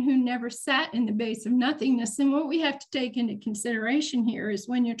someone who never sat in the base of nothingness. And what we have to take into consideration here is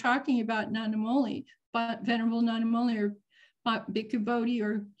when you're talking about Nanamoli, Venerable Nanamoli or Bhikkhu Bodhi,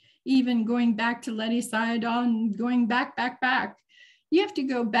 or even going back to Ledi Sayadaw and going back, you have to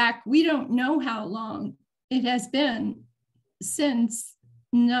go back. We don't know how long it has been since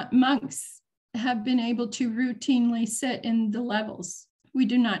monks have been able to routinely sit in the levels. We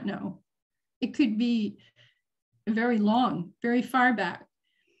do not know. It could be very long, very far back.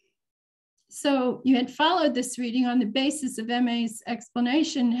 So you had followed this reading on the basis of MA's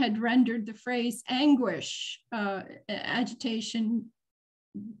explanation, had rendered the phrase anguish, agitation.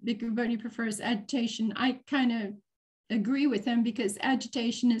 Bhikkhu Bodhi prefers agitation. I kind of agree with him because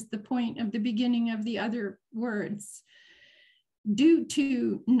agitation is the point of the beginning of the other words. Due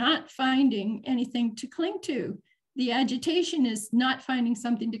to not finding anything to cling to. The agitation is not finding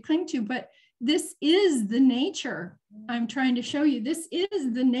something to cling to, but this is the nature. I'm trying to show you, this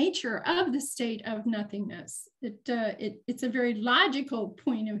is the nature of the state of nothingness. It's a very logical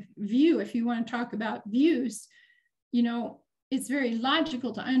point of view. If you want to talk about views, you know, it's very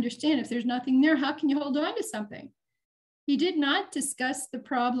logical to understand if there's nothing there, how can you hold on to something? He did not discuss the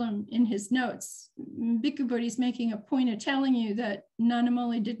problem in his notes. Bhikkhu Bodhi is making a point of telling you that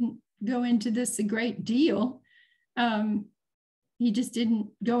Nanamoli didn't go into this a great deal. He just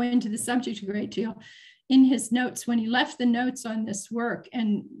didn't go into the subject a great deal in his notes when he left the notes on this work.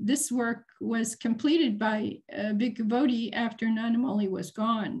 And this work was completed by Bhikkhu Bodhi after Nanamoli was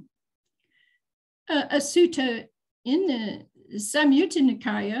gone. A sutta in the Samyutta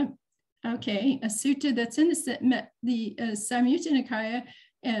Nikaya, okay, a sutta that's in the Samyutta Nikaya,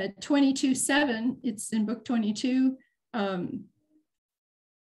 22.7, it's in book 22,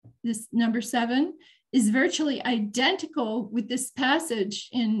 this number 7, is virtually identical with this passage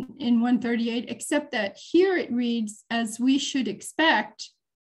in 138, except that here it reads, as we should expect,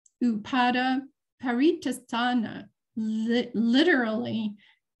 upada paritastana, literally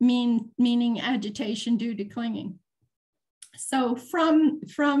meaning agitation due to clinging. So from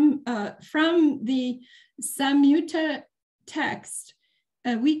the Samyutta text,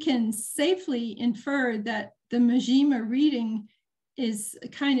 we can safely infer that the Majjhima reading is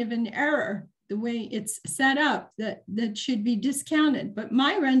kind of an error, the way it's set up, that should be discounted. But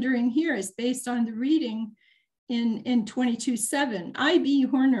my rendering here is based on the reading in 22.7. I.B.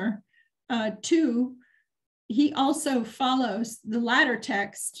 Horner, too, he also follows the latter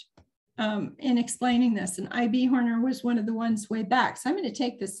text in explaining this. And I.B. Horner was one of the ones way back. So I'm going to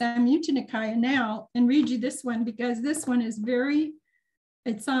take the Samyutta Nikaya now and read you this one, because this one is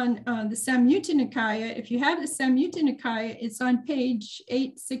it's on the Samyutta Nikaya. If you have the Samyutta Nikaya, it's on page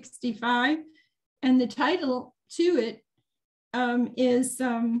 865. And the title to it is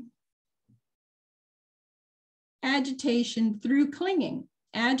Agitation Through Clinging.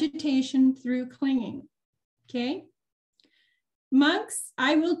 Agitation through clinging, okay? Monks,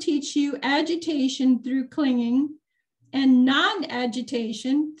 I will teach you agitation through clinging and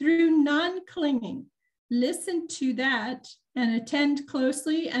non-agitation through non-clinging. Listen to that and attend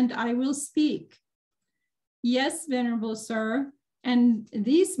closely, and I will speak. Yes, Venerable Sir. And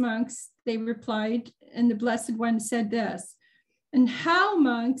these monks, they replied, and the Blessed One said this, and how,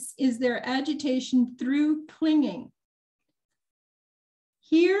 monks, is there agitation through clinging?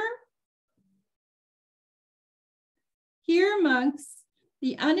 Here, monks,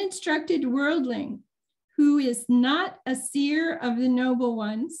 the uninstructed worldling, who is not a seer of the noble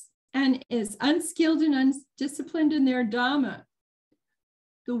ones and is unskilled and undisciplined in their Dhamma,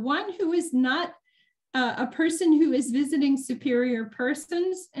 the one who is not a person who is visiting superior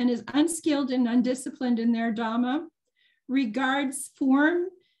persons and is unskilled and undisciplined in their Dhamma, regards form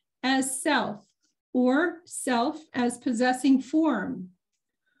as self or self as possessing form,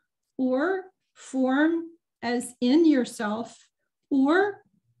 or form as in yourself, or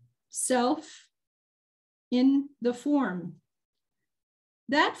self in the form.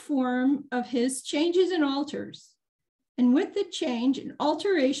 That form of his changes and alters. And with the change and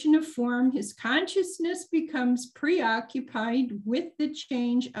alteration of form, his consciousness becomes preoccupied with the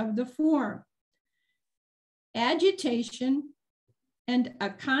change of the form. Agitation and a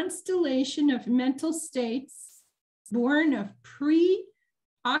constellation of mental states born of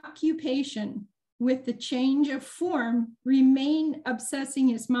preoccupation with the change of form remain obsessing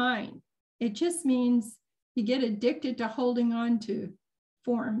his mind. It just means you get addicted to holding on to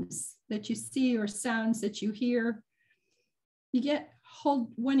forms that you see or sounds that you hear. You get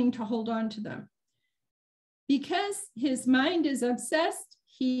wanting to hold on to them. Because his mind is obsessed,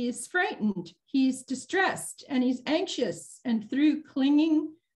 he is frightened, he's distressed, and he's anxious. And through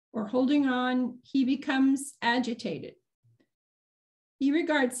clinging or holding on, he becomes agitated. He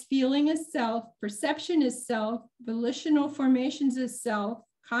regards feeling as self, perception as self, volitional formations as self,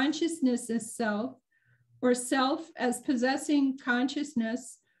 consciousness as self, or self as possessing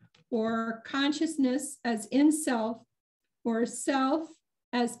consciousness, or consciousness as in self, or self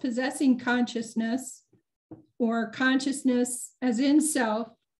as possessing consciousness, or consciousness as in self,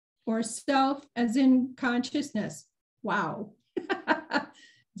 or self as in consciousness. Wow.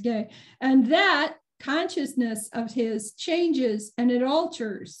 Okay. And that consciousness of his changes and it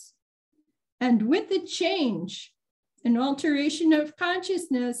alters. And with the change and alteration of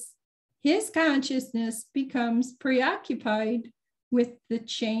consciousness, his consciousness becomes preoccupied with the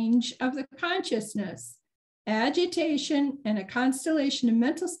change of the consciousness. Agitation and a constellation of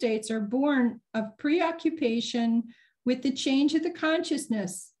mental states are born of preoccupation with the change of the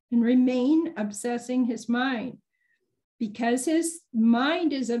consciousness and remain obsessing his mind. Because his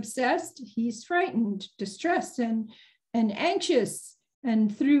mind is obsessed, he's frightened, distressed, and anxious.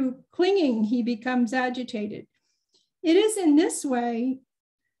 And through clinging, he becomes agitated. It is in this way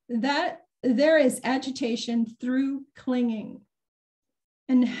that there is agitation through clinging.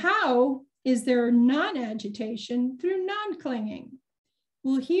 And how is there non-agitation through non-clinging?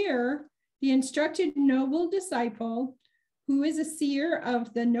 Well, here, the instructed noble disciple, who is a seer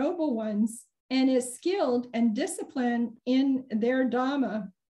of the noble ones and is skilled and disciplined in their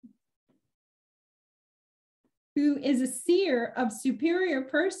Dhamma, who is a seer of superior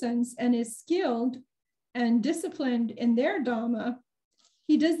persons and is skilled and disciplined in their Dhamma,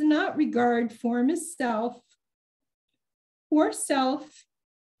 he does not regard form as self or self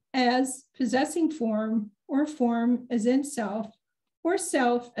as possessing form, or form as in self, or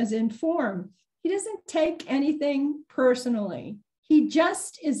self as in form. He doesn't take anything personally. He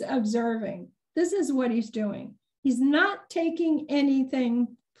just is observing. This is what he's doing. He's not taking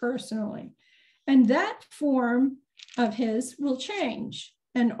anything personally. And that form of his will change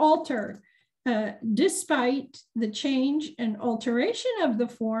and alter. Despite the change and alteration of the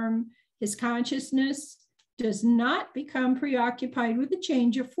form, his consciousness does not become preoccupied with the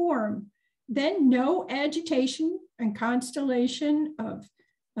change of form. Then no agitation and constellation of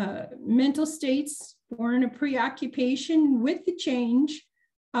mental states born of preoccupation with the change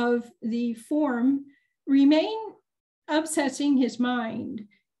of the form remain obsessing his mind.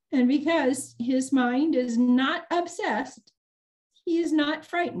 And because his mind is not obsessed, he is not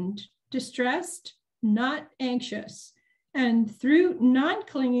frightened, distressed, not anxious. And through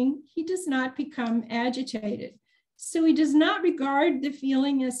non-clinging, he does not become agitated. So he does not regard the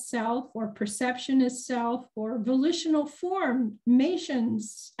feeling as self, or perception as self, or volitional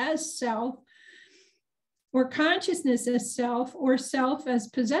formations as self, or consciousness as self, or self as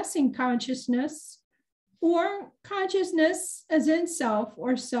possessing consciousness, or consciousness as in self,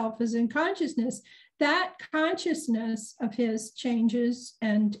 or self as in consciousness. That consciousness of his changes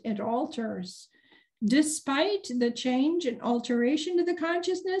and it alters. Despite the change and alteration of the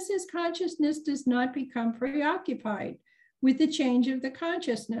consciousness, his consciousness does not become preoccupied with the change of the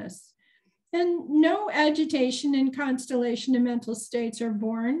consciousness. And no agitation and constellation of mental states are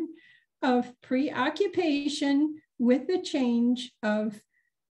born of preoccupation with the change of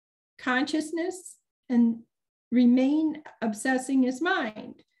consciousness and remain obsessing his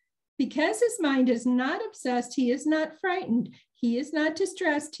mind. Because his mind is not obsessed, he is not frightened, he is not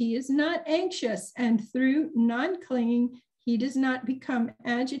distressed, he is not anxious, and through non-clinging, he does not become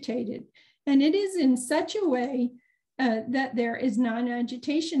agitated. And it is in such a way that there is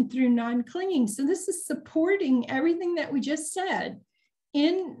non-agitation through non-clinging. So this is supporting everything that we just said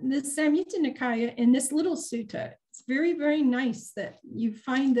in the Samyutta Nikaya, in this little sutta. It's very, very nice that you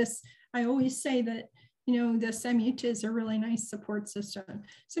find this. I always say that you know, the samyutta is a really nice support system.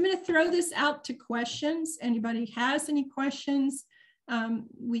 So I'm going to throw this out to questions. Anybody has any questions,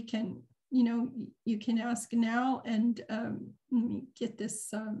 we can, you know, you can ask now. And let me get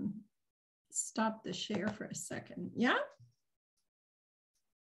this, stop the share for a second. Yeah?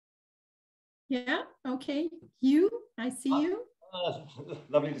 Yeah, okay. You, I see you.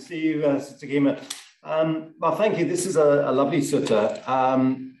 Lovely to see you, Sister Khema. Well, thank you. This is a lovely sutta.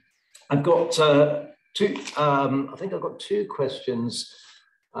 I've got two, I think I've got two questions.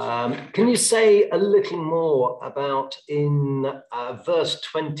 Can you say a little more about in verse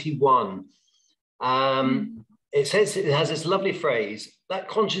 21? It says, it has this lovely phrase, that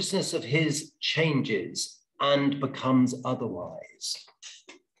consciousness of his changes and becomes otherwise.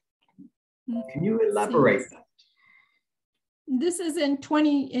 Can you elaborate that? This is in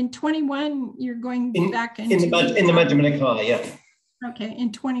 21, you're going back into in the Majjhima Nikaya, yeah. Okay,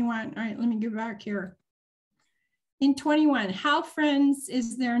 in 21. All right, let me go back here. In 21, how, friends,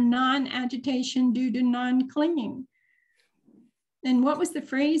 is there non-agitation due to non-clinging? And what was the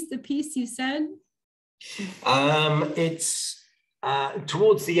phrase, the piece you said? It's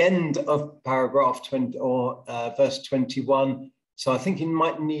towards the end of paragraph 20 or verse 21. So I think you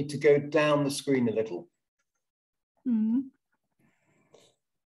might need to go down the screen a little.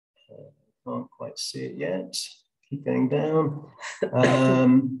 Can't quite see it yet. Keep going down.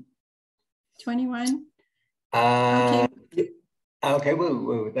 21. Okay. Okay.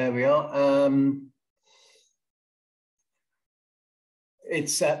 Whoa, there we are.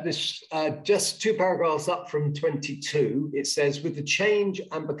 It's this just two paragraphs up from 22. It says, with the change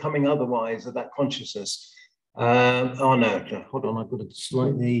and becoming otherwise of that consciousness. Oh no, hold on, I've got a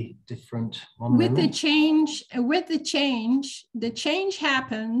slightly different one. With the change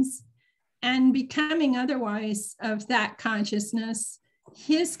happens, and becoming otherwise of that consciousness,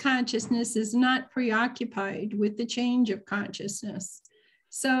 his consciousness is not preoccupied with the change of consciousness.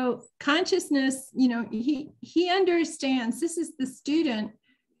 So consciousness, you know, he understands, this is the student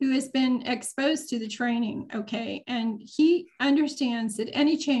who has been exposed to the training, okay? And he understands that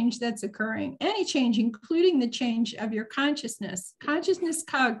any change that's occurring, any change, including the change of your consciousness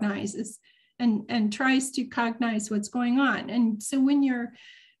cognizes and tries to cognize what's going on. And so when you're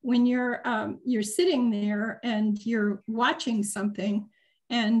sitting there and you're watching something,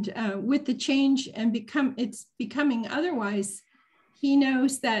 and with the change and it's becoming otherwise, he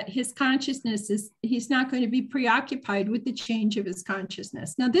knows that his consciousness he's not going to be preoccupied with the change of his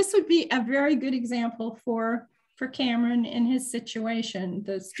consciousness. Now, this would be a very good example for Cameron in his situation,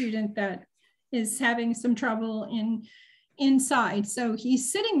 the student that is having some trouble inside. So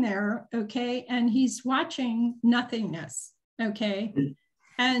he's sitting there, okay, and he's watching nothingness, okay,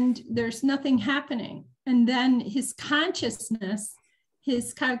 and there's nothing happening. And then his consciousness,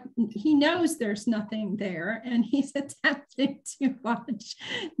 he knows there's nothing there, and he's attempting to watch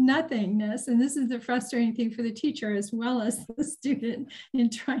nothingness. And this is the frustrating thing for the teacher as well as the student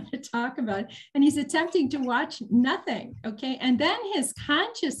in trying to talk about it. And he's attempting to watch nothing, okay? And then his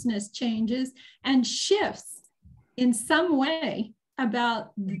consciousness changes and shifts in some way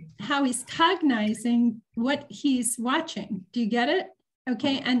about how he's cognizing what he's watching. Do you get it?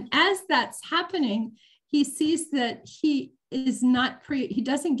 Okay, and as that's happening, he sees that he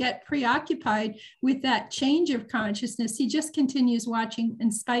doesn't get preoccupied with that change of consciousness. He just continues watching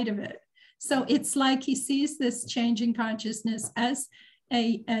in spite of it. So it's like he sees this change in consciousness as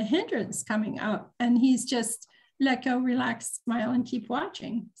a hindrance coming up, and he's just let go, relax, smile, and keep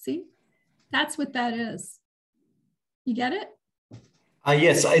watching. See, that's what that is. You get it?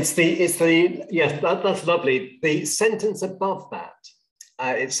 Yes, yes, that's lovely. The sentence above that,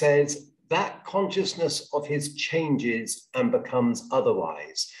 it says, that consciousness of his changes and becomes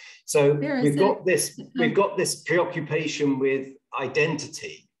otherwise. So we've got this preoccupation with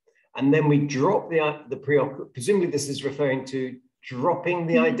identity, and then we drop the preoccupation. Presumably this is referring to dropping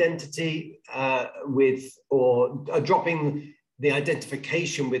the identity or dropping the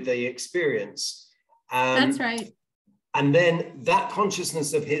identification with the experience. That's right. And then that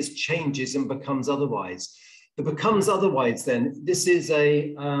consciousness of his changes and becomes otherwise. The becomes otherwise, then, this is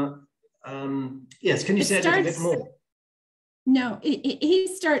a yes, can you say a little bit more? No, he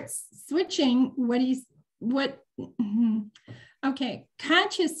starts switching okay,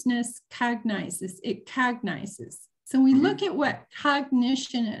 consciousness cognizes, it cognizes. So we look at what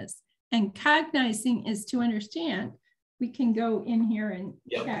cognition is, and cognizing is to understand. We can go in here and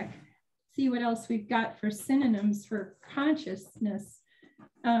check, see what else we've got for synonyms for consciousness.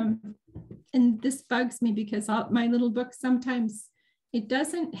 And this bugs me because my little book sometimes, it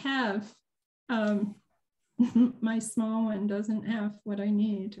doesn't have, my small one doesn't have what I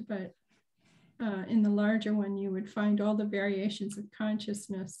need, but in the larger one, you would find all the variations of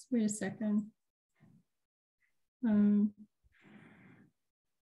consciousness. Wait a second. Let's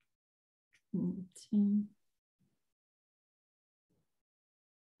see.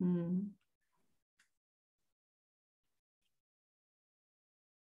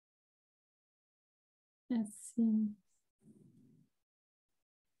 Let's see.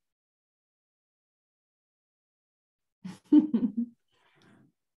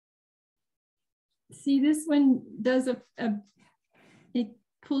 See, this one does it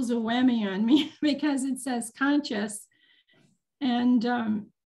pulls a whammy on me because it says conscious, and to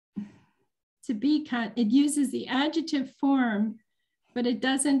be it uses the adjective form, but it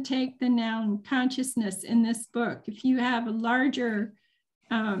doesn't take the noun consciousness in this book. If you have a larger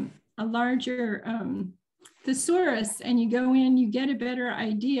thesaurus and you go in, you get a better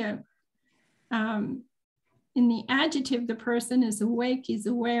idea. In the adjective, the person is awake, he's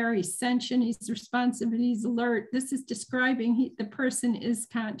aware, he's sentient, he's responsive, he's alert. This is describing the person is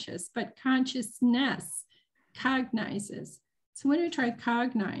conscious, but consciousness cognizes. So when we try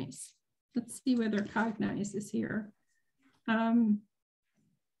cognize, let's see whether cognize is here.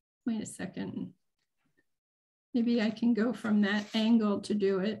 Wait a second. Maybe I can go from that angle to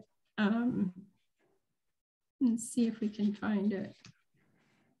do it. And see if we can find it.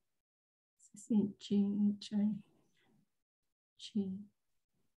 C-G-H-I-G.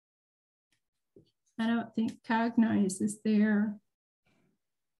 I don't think cognize is there.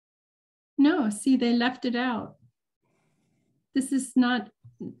 No, see, they left it out. This is not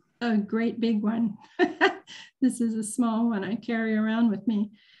a great big one. This is a small one I carry around with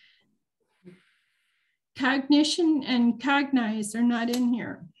me. Cognition and cognize are not in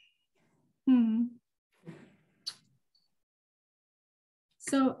here.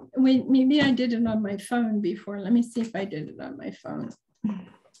 So wait, maybe I did it on my phone before. Let me see if I did it on my phone.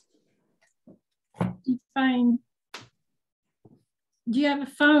 Define. Do you have a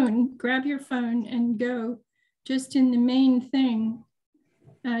phone? Grab your phone and go just in the main thing,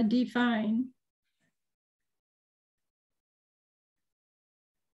 define.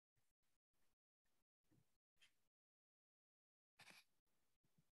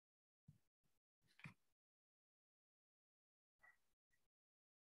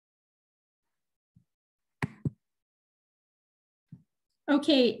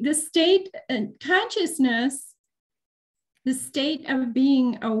 Okay, the state consciousness, the state of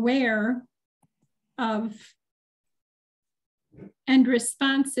being aware of and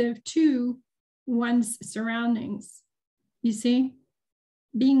responsive to one's surroundings. You see,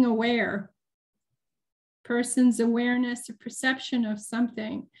 being aware, person's awareness or perception of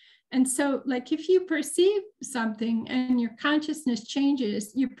something. And so, like, if you perceive something and your consciousness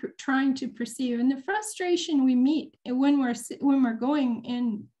changes, you're trying to perceive. And the frustration we meet when we're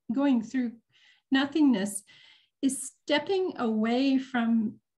going through nothingness is stepping away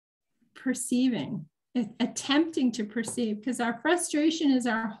from perceiving, attempting to perceive, because our frustration is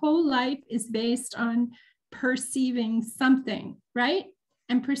our whole life is based on perceiving something, right?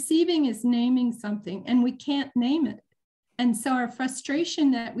 And perceiving is naming something, and we can't name it. And so our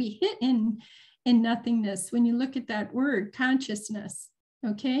frustration that we hit in nothingness, when you look at that word, consciousness,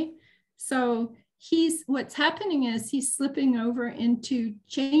 okay? So what's happening is he's slipping over into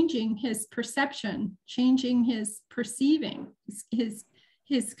changing his perception, changing his perceiving, his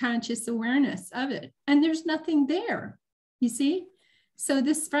conscious awareness of it. And there's nothing there, you see? So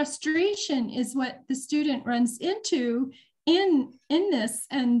this frustration is what the student runs into in this.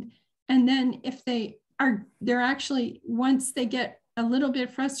 And then if they're actually, once they get a little bit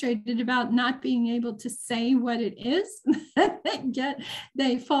frustrated about not being able to say what it is,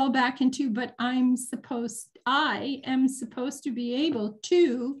 they fall back into, but I am supposed to be able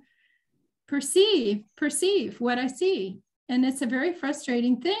to perceive what I see. And it's a very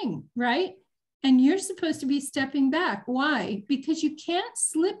frustrating thing, right? And you're supposed to be stepping back. Why? Because you can't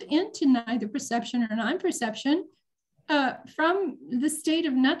slip into neither perception or non-perception from the state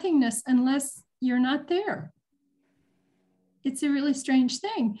of nothingness unless you're not there. It's a really strange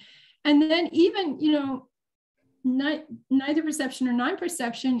thing. And then even, neither perception or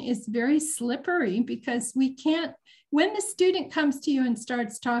non-perception is very slippery, because we can't, when the student comes to you and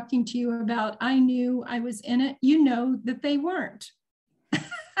starts talking to you about, I knew I was in it, you know that they weren't.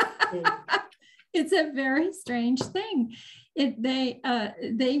 It's a very strange thing. They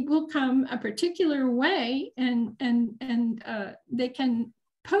will come a particular way, and they can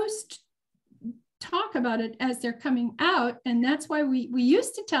talk about it as they're coming out. And that's why we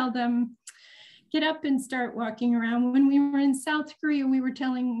used to tell them, get up and start walking around. When we were in South Korea, we were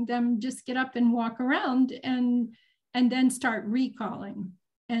telling them, just get up and walk around and then start recalling.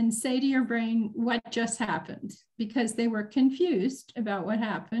 and say to your brain what just happened, because they were confused about what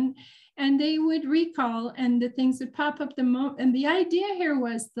happened, and they would recall, and the things would pop up and the idea here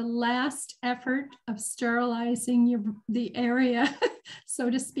was the last effort of sterilizing the area, so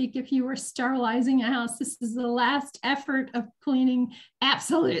to speak. If you were sterilizing a house, this is the last effort of cleaning.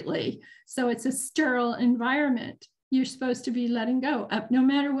 Absolutely. So it's a sterile environment. You're supposed to be letting go up, no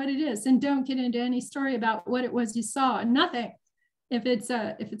matter what it is, and don't get into any story about what it was you saw. Nothing. If it's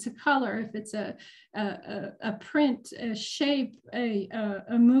a color, if it's a print, a shape,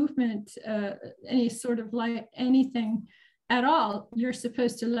 a movement, any sort of light, anything at all, you're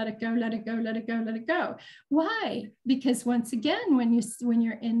supposed to let it go, let it go, let it go, let it go. Why? Because once again, when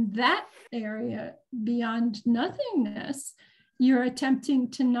you're in that area beyond nothingness, you're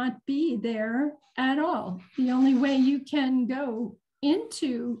attempting to not be there at all. The only way you can go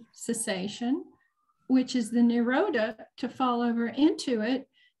into cessation, which is the nirodha, to fall over into it,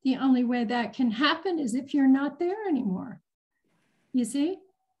 the only way that can happen is if you're not there anymore. You see?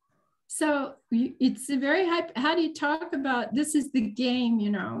 So it's a very how do you talk about, this is the game, you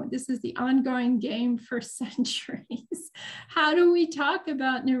know, this is the ongoing game for centuries. How do we talk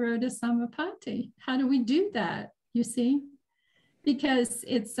about nirodha samapatti? How do we do that? You see? Because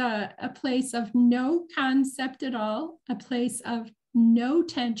it's a place of no concept at all, a place of no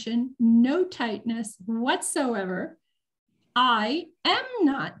tension, no tightness whatsoever. I am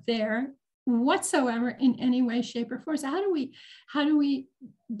not there whatsoever in any way, shape, or form. So how do we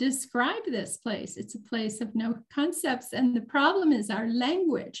describe this place? It's a place of no concepts. And the problem is our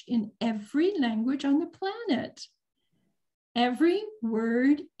language. In every language on the planet, every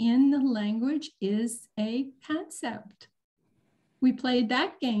word in the language is a concept. We played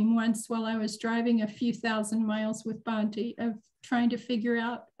that game once while I was driving a few thousand miles with Bhante, of trying to figure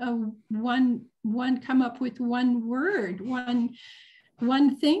out come up with one word,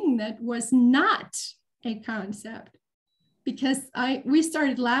 one thing that was not a concept. Because we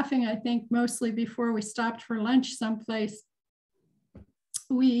started laughing, I think, mostly before we stopped for lunch someplace.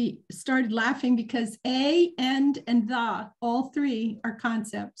 We started laughing because a, and the, all three are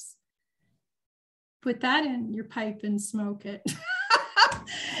concepts. Put that in your pipe and smoke it.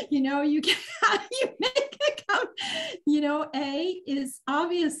 You know, you make it come, you know, a is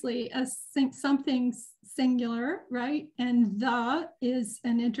obviously something singular, right? And the is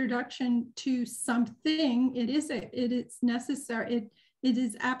an introduction to something. It is necessary. It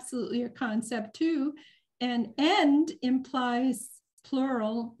is absolutely a concept too. And end implies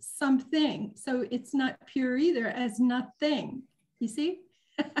plural something. So it's not pure either, as nothing. You see?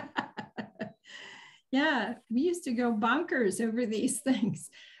 Yeah, we used to go bonkers over these things.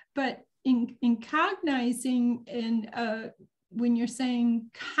 But in cognizing, when you're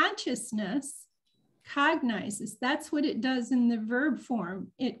saying consciousness, cognizes, that's what it does in the verb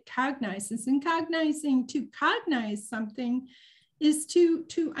form. It cognizes. And cognizing, to cognize something is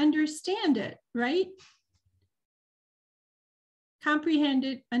to understand it, right? Comprehend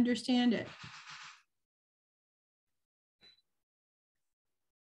it, understand it.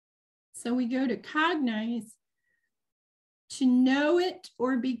 So we go to cognize, to know it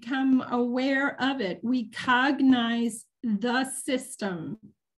or become aware of it. We cognize the system,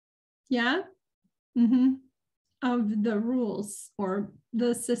 yeah, of the rules or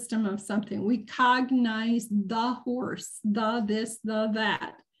the system of something. We cognize the horse, the this, the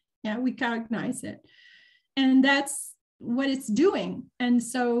that. Yeah, we cognize it. And that's what it's doing. And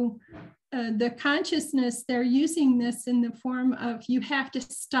so the consciousness, they're using this in the form of, you have to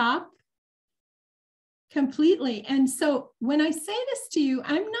stop completely. And so when I say this to you,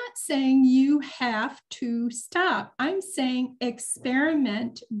 I'm not saying you have to stop. I'm saying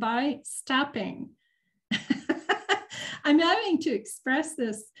experiment by stopping. I'm having to express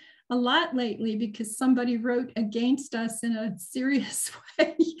this a lot lately because somebody wrote against us in a serious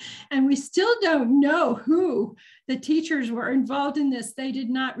way, and we still don't know who the teachers were involved in this. They did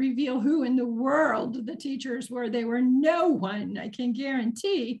not reveal who in the world the teachers were. They were no one, I can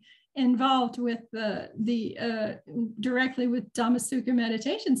guarantee, involved with directly with Dhamma Sukha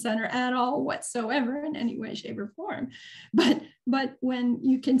Meditation Center at all whatsoever in any way, shape, or form. But when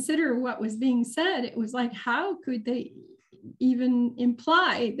you consider what was being said, it was like, how could they even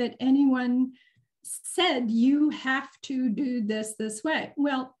imply that anyone said you have to do this way?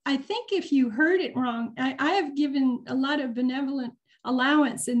 Well, I think if you heard it wrong, I have given a lot of benevolent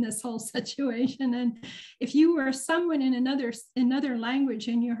allowance in this whole situation. And if you were someone in another language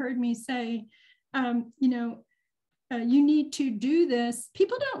and you heard me say, you need to do this,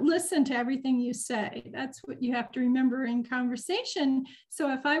 people don't listen to everything you say. That's what you have to remember in conversation.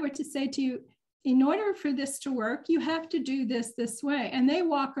 So if I were to say to you, in order for this to work, you have to do this way. And they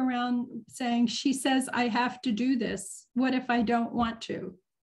walk around saying, she says, I have to do this. What if I don't want to?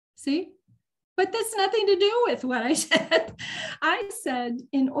 See? But that's nothing to do with what I said. I said,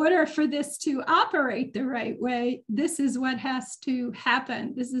 in order for this to operate the right way, this is what has to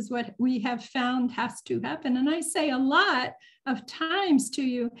happen. This is what we have found has to happen. And I say a lot of times to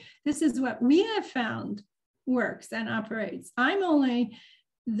you, this is what we have found works and operates. I'm only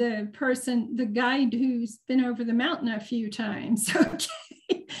the person, the guide who's been over the mountain a few times.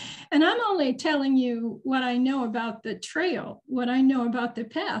 Okay. And I'm only telling you what I know about the trail, what I know about the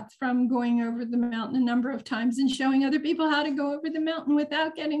path from going over the mountain a number of times and showing other people how to go over the mountain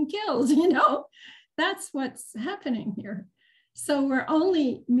without getting killed. You know, that's what's happening here. So we're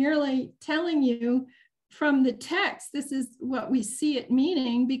only merely telling you from the text, this is what we see it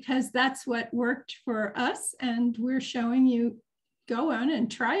meaning, because that's what worked for us. And we're showing you, go on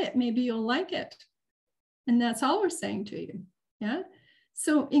and try it. Maybe you'll like it. And that's all we're saying to you. Yeah.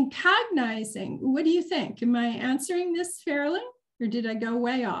 So in cognizing, what do you think? Am I answering this fairly, or did I go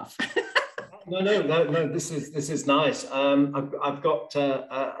way off? No. This is nice. I've got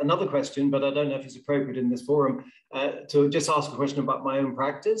another question, but I don't know if it's appropriate in this forum to just ask a question about my own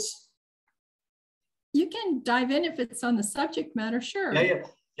practice. You can dive in if it's on the subject matter, sure.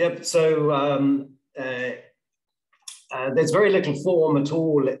 Yeah. So there's very little form at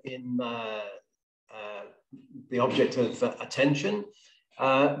all in the object of attention.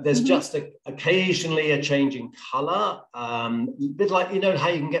 There's just occasionally a change in color, a bit like, you know, how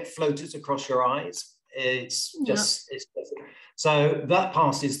you can get floaters across your eyes. It's just, so that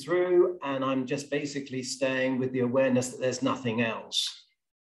passes through, and I'm just basically staying with the awareness that there's nothing else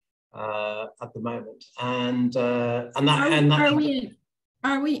at the moment.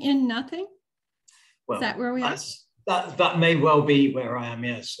 Are we in nothing? Well, is that where we are? That may well be where I am.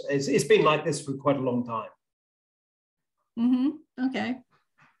 Yes, it's been like this for quite a long time. Okay.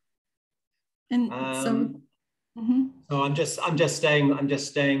 And so I'm just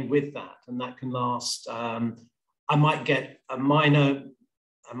staying with that, and that can last. I might get a minor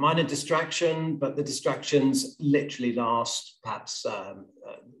distraction, but the distractions literally last perhaps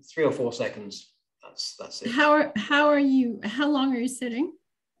 3 or 4 seconds. That's it. How long are you sitting?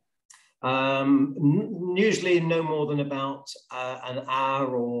 Usually no more than about an hour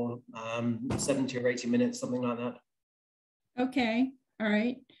or 70 or 80 minutes, something like that. Okay, all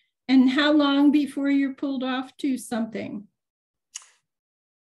right. And how long before you're pulled off to something?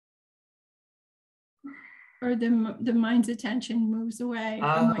 Or the mind's attention moves away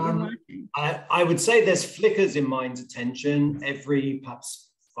from what you're watching? I would say there's flickers in mind's attention every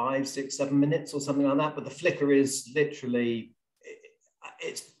perhaps 5, 6, 7 minutes or something like that, but the flicker is literally,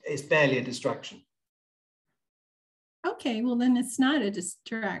 it's barely a distraction. Okay, well then it's not a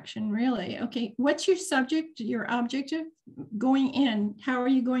distraction, really. Okay, what's your subject, your objective? Going in, how are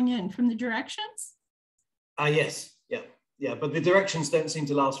you going in? From the directions? Yes, yeah, but the directions don't seem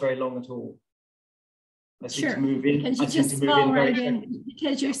to last very long at all. I seem to move in. Because you just fall right in.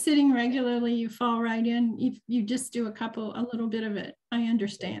 Because you're sitting regularly, you fall right in. If you just do a little bit of it. I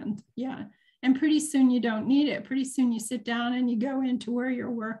understand, yeah. And pretty soon you don't need it. Pretty soon you sit down and you go into where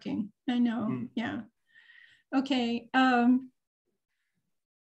you're working. I know, yeah. Okay.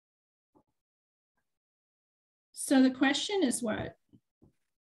 So the question is what?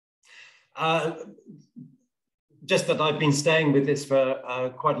 Just that I've been staying with this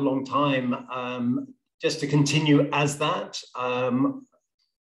for quite a long time, just to continue as that,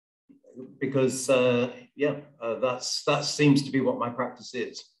 because that seems to be what my practice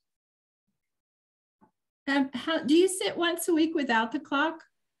is. How do you sit once a week without the clock?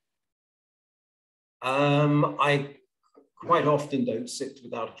 I quite often don't sit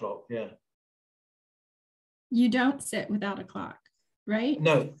without a clock, yeah. You don't sit without a clock, right?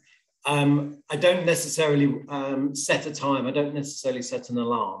 No, I don't necessarily set a time. I don't necessarily set an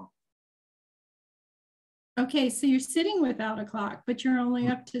alarm. Okay, so you're sitting without a clock, but you're only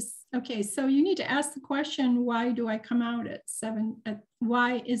up to, okay, so you need to ask the question, why do I come out at 7?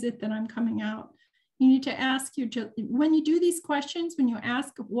 Why is it that I'm coming out? You need to ask when you do these questions, when you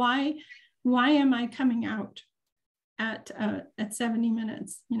ask why am I coming out at 70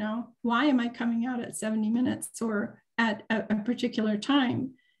 minutes? You know, why am I coming out at 70 minutes or at a particular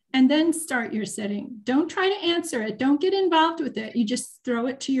time? And then start your sitting. Don't try to answer it. Don't get involved with it. You just throw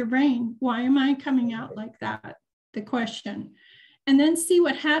it to your brain. Why am I coming out like that? The question. And then see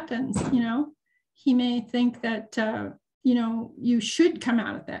what happens. You know, he may think that, you know, you should come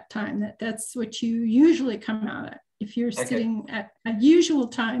out at that time, that's what you usually come out at. If you're sitting at a usual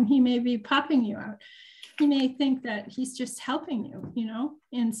time, he may be popping you out. He may think that he's just helping you, you know,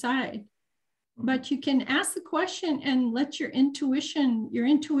 inside. But you can ask the question and let your intuition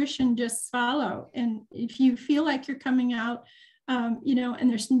just follow. And if you feel like you're coming out, and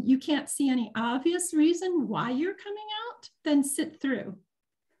you can't see any obvious reason why you're coming out, then sit through.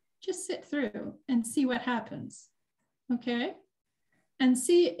 Just sit through and see what happens. Okay. And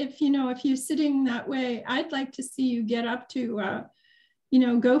see if you're sitting that way, I'd like to see you get up to,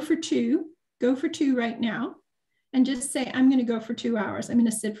 go for two right now. And just say, I'm going to go for 2 hours. I'm going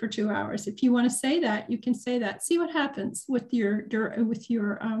to sit for 2 hours. If you want to say that, you can say that. See what happens with your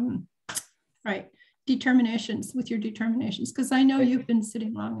determinations, because I know you've been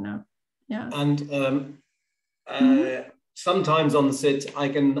sitting long enough. Yeah. And sometimes on the sit, I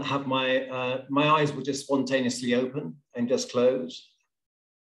can have my eyes will just spontaneously open and just close.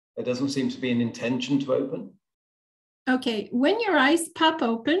 There doesn't seem to be an intention to open. Okay, when your eyes pop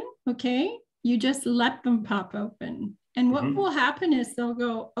open, okay, you just let them pop open. And what will happen is they'll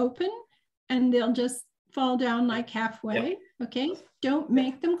go open and they'll just fall down like halfway. Yep. Okay. Don't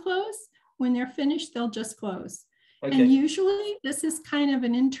make them close. When they're finished, they'll just close. Okay. And usually this is kind of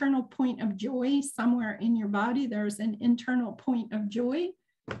an internal point of joy somewhere in your body. There's an internal point of joy,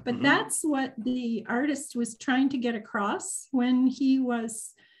 but that's what the artist was trying to get across when he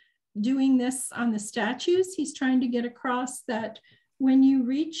was doing this on the statues. He's trying to get across that when you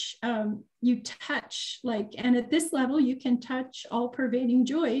reach, you touch, and at this level, you can touch all pervading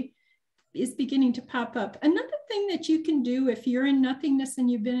joy is beginning to pop up. Another thing that you can do if you're in nothingness and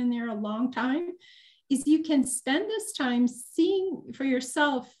you've been in there a long time is you can spend this time seeing for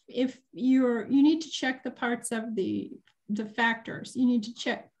yourself if you need to check the parts of the factors. You need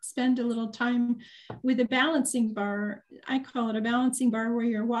to spend a little time with a balancing bar. I call it a balancing bar, where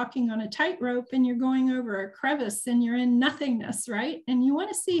you're walking on a tightrope and you're going over a crevice and you're in nothingness, right? And you want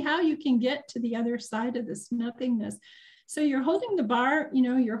to see how you can get to the other side of this nothingness. So you're holding the bar,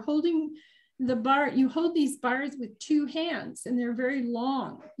 you're holding the bar, you hold these bars with 2 hands and they're very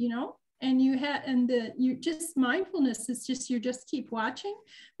long, and you just mindfulness is just, you just keep watching,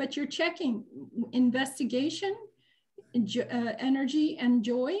 but you're checking investigation, energy and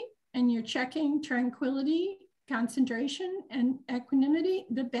joy, and you're checking tranquility, concentration, and equanimity,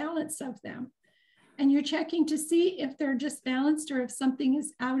 the balance of them. And you're checking to see if they're just balanced or if something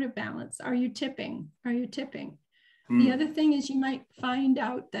is out of balance. Are you tipping? The other thing is you might find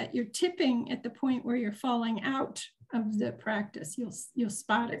out that you're tipping at the point where you're falling out of the practice. You'll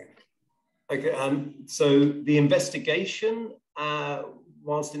spot it. Okay, so the investigation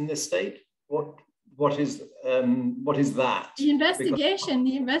whilst in this state, what is that? The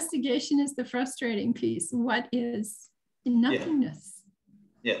investigation is the frustrating piece. What is nothingness?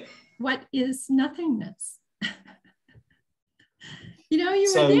 Yeah. What is nothingness? You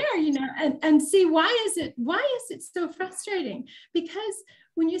were there, and see, why is it so frustrating? Because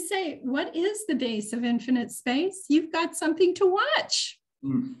when you say, what is the base of infinite space? You've got something to watch.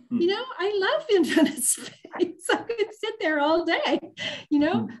 I love infinite space. I could sit there all day.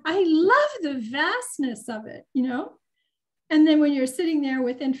 I love the vastness of it, And then when you're sitting there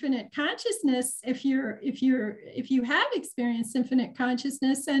with infinite consciousness, if you have experienced infinite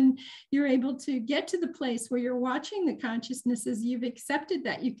consciousness and you're able to get to the place where you're watching the consciousnesses, you've accepted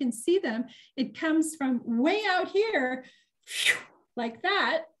that, you can see them. It comes from way out here, like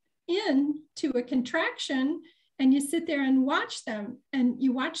that, into a contraction, and you sit there and watch them, and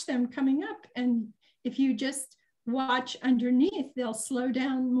you watch them coming up. And if you just watch underneath, they'll slow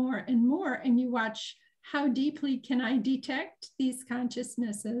down more and more, and you watch, how deeply can I detect these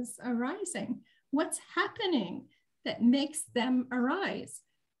consciousnesses arising? What's happening that makes them arise?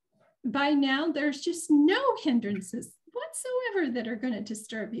 By now, there's just no hindrances whatsoever that are going to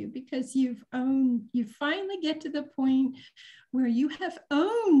disturb you, because you finally get to the point where you have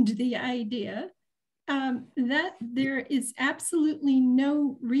owned the idea that there is absolutely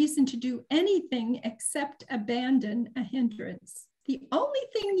no reason to do anything except abandon a hindrance. The only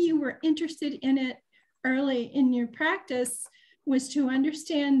thing you were interested in it early in your practice was to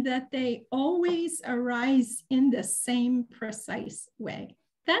understand that they always arise in the same precise way.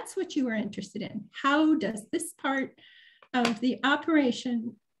 That's what you were interested in. How does this part of the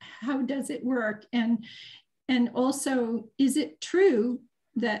operation, how does it work? And also, is it true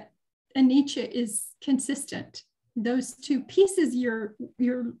that anicca is consistent? Those two pieces you're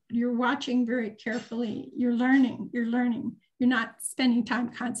watching very carefully. You're learning. You're not spending time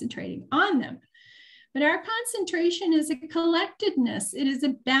concentrating on them. But our concentration is a collectedness. It is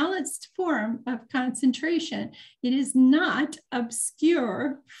a balanced form of concentration. It is not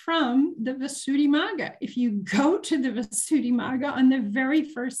obscure from the Visuddhimagga. If you go to the Visuddhimagga on the very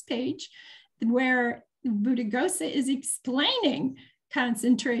first page, where Buddhaghosa is explaining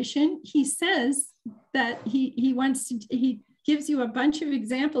concentration, he says that he gives you a bunch of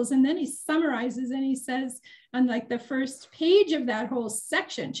examples, and then he summarizes, and he says on like the first page of that whole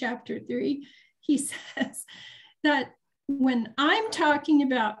section, chapter 3, he says that when I'm talking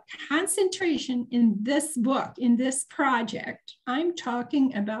about concentration in this book, in this project, I'm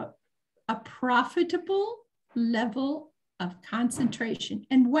talking about a profitable level of concentration.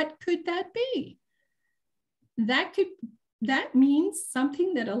 And what could that be? That means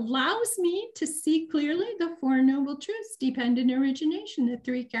something that allows me to see clearly the Four Noble Truths, dependent origination, the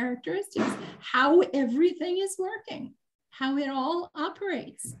 3 characteristics, how everything is working, how it all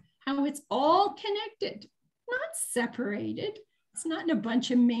operates, how it's all connected, not separated. It's not in a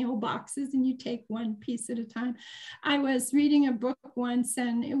bunch of mailboxes and you take one piece at a time. I was reading a book once,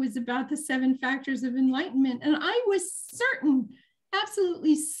 and it was about the 7 factors of enlightenment. And I was certain,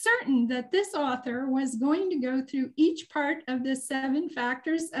 absolutely certain, that this author was going to go through each part of the 7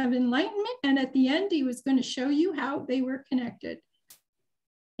 factors of enlightenment. And at the end, he was going to show you how they were connected.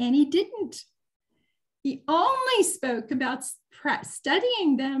 And he didn't. He only spoke about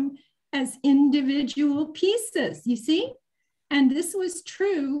studying them as individual pieces, you see? And this was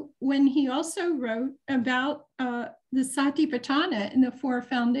true when he also wrote about the Satipatthana in the 4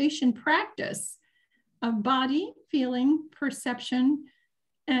 foundation practice of body, feeling, perception,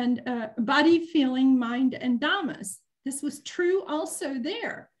 and body, feeling, mind, and dhammas. This was true also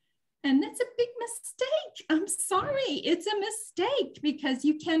there. And that's a big mistake. I'm sorry, it's a mistake, because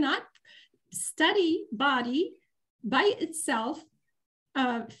you cannot study body by itself,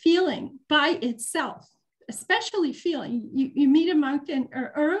 feeling by itself, especially feeling. You meet a monk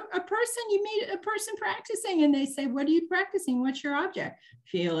or a person, you meet a person practicing, and they say, what are you practicing? What's your object?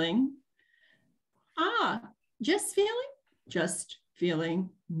 Feeling. Just feeling? Just feeling,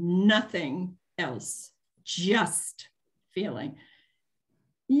 nothing else, just feeling.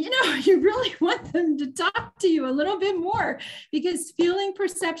 You know, you really want them to talk to you a little bit more, because feeling,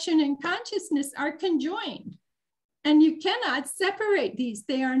 perception, and consciousness are conjoined. And you cannot separate these.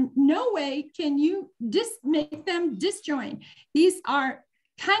 They are, no way can you make them disjoint. These are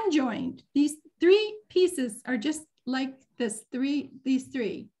conjoined. These 3 pieces are just like these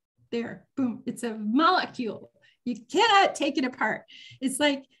 3. There, boom, it's a molecule. You cannot take it apart. It's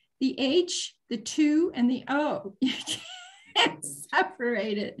like the H, the 2, and the O. You can't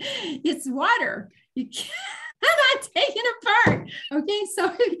separate it. It's water. You cannot take it apart. Okay,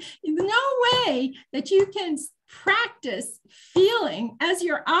 so no way that you can practice feeling as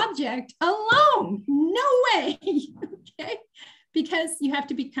your object alone. No way. Okay, because you have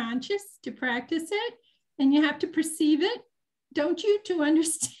to be conscious to practice it, and you have to perceive it, don't you, to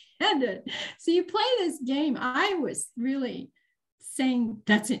understand it. So you play this game. I was really saying,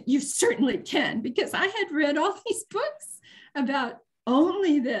 that's it, you certainly can, because I had read all these books about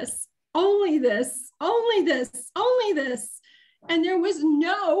only this, only this, only this, only this, and there was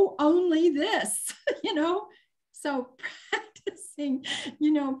no only this, you know. So practicing,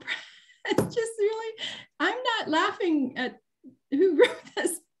 you know, it's just really, I'm not laughing at who wrote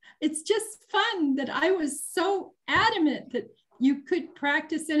this. It's just fun that I was so adamant that you could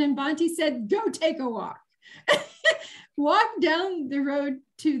practice it. And Bhante said, go take a walk. Walk down the road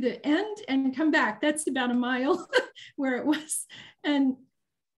to the end and come back. That's about a mile where it was. And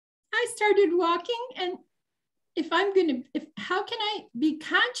I started walking, and how can I be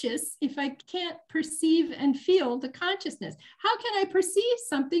conscious if I can't perceive and feel the consciousness? How can I perceive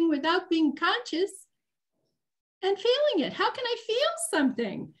something without being conscious and feeling it? How can I feel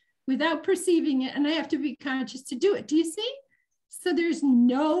something without perceiving it? And I have to be conscious to do it. Do you see? So there's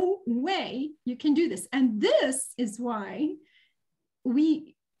no way you can do this. And this is why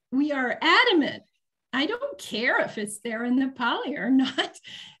we are adamant. I don't care if it's there in the Pali or not,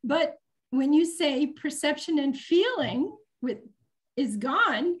 but when you say perception and feeling is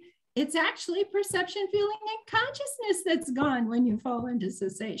gone, it's actually perception, feeling, and consciousness that's gone when you fall into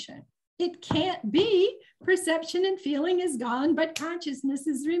cessation. It can't be perception and feeling is gone, but consciousness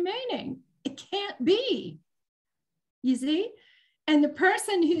is remaining. It can't be. You see? And the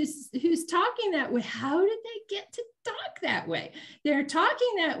person who's talking that way, how did they get to talk that way? They're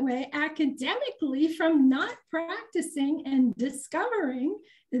talking that way academically from not practicing and discovering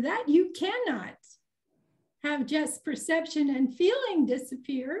that you cannot have just perception and feeling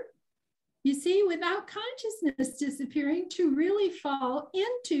disappear, you see, without consciousness disappearing, to really fall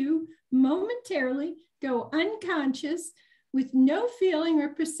into momentarily go unconscious with no feeling or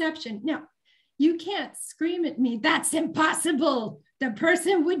perception. Now, you can't scream at me, that's impossible. The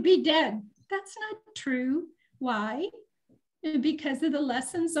person would be dead. That's not true. Why? Because of the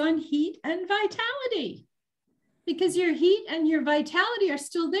lessons on heat and vitality. because your heat and your vitality are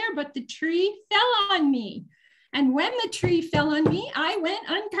still there, but the tree fell on me. And when the tree fell on me, I went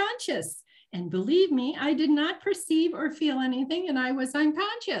unconscious. And believe me, I did not perceive or feel anything, and I was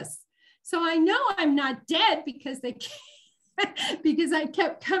unconscious. So I know I'm not dead because because I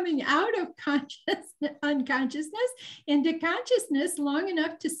kept coming out of unconsciousness into consciousness long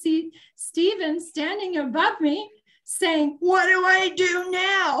enough to see Stephen standing above me saying, "What do I do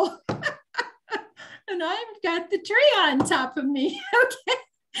now?" And I've got the tree on top of me. Okay.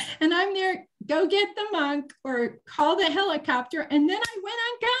 And I'm there, go get the monk or call the helicopter. And then I went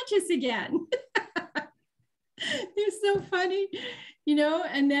unconscious again. It's so funny, you know,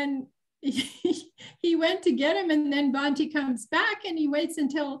 and then he went to get him, and then Bhante comes back and he waits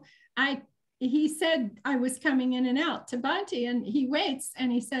until he said I was coming in and out to Bhante, and he waits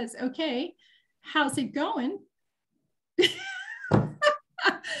and he says, "Okay, how's it going?"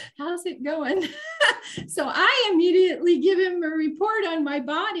 How's it going? So I immediately give him a report on my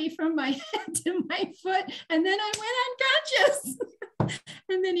body from my head to my foot, and then I went unconscious.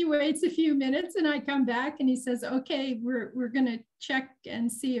 And then he waits a few minutes, and I come back and he says, "Okay, we're going to check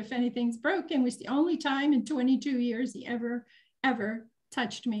and see if anything's broken." It was the only time in 22 years he ever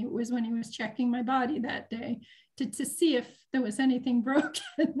touched me. It was when he was checking my body that day to see if there was anything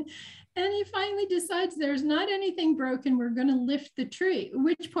broken. And he finally decides there's not anything broken. We're going to lift the tree, at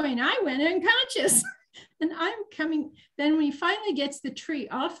which point I went unconscious. And I'm coming. Then when he finally gets the tree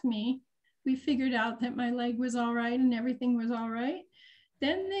off me, we figured out that my leg was all right and everything was all right.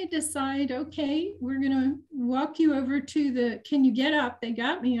 Then they decide, okay, we're going to walk you over to can you get up? They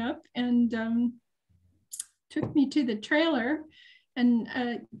got me up and took me to the trailer and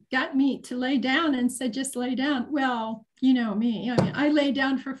got me to lay down and said, "Just lay down." Well, you know me. I mean, I lay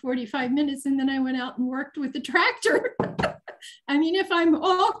down for 45 minutes and then I went out and worked with the tractor. I mean, if I'm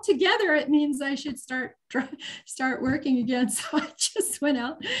all together, it means I should start working again. So I just went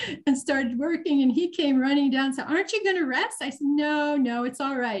out and started working, and he came running down and said, "Aren't you going to rest?" I said, no, it's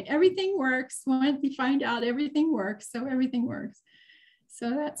all right. Everything works. Once we find out, everything works. So everything works. So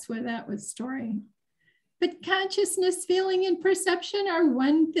that's where that was story. But consciousness, feeling, and perception are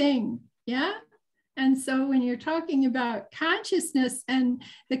one thing. Yeah. And so when you're talking about consciousness, and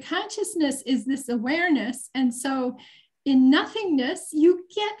the consciousness is this awareness. And so in nothingness, you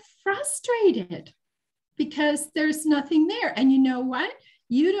get frustrated because there's nothing there. And you know what?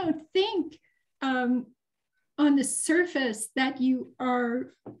 You don't think on the surface that you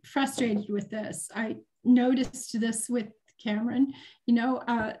are frustrated with this. I noticed this with Cameron, you know,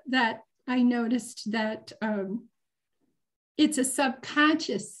 that I noticed that it's a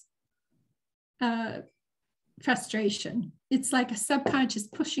subconscious frustration. It's like a subconscious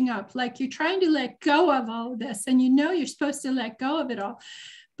pushing up, like you're trying to let go of all of this, and you know you're supposed to let go of it all,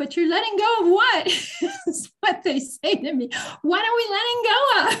 but you're letting go of what? Is what they say to me. What are we letting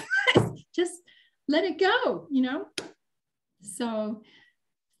go of? Just let it go, you know? So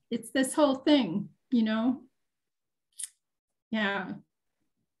it's this whole thing, you know? Yeah.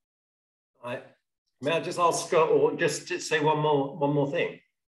 May I just ask, or just say one more thing?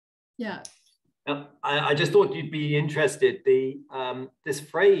 Yeah. I just thought you'd be interested. This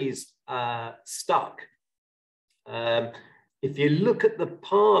phrase "stuck." If you look at the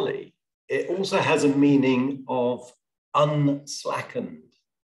Pali, it also has a meaning of unslackened.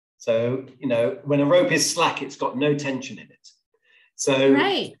 So you know, when a rope is slack, it's got no tension in it. So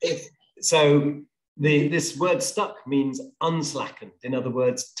right. This word "stuck" means unslackened. In other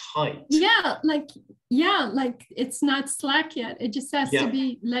words, tight. Yeah, like it's not slack yet. It just has to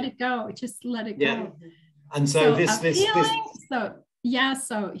be let it go. Just let it go. And so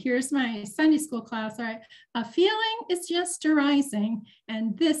so here's my Sunday school class. All right, a feeling is just arising,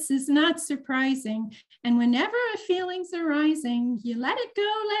 and this is not surprising. And whenever a feeling's arising, you let it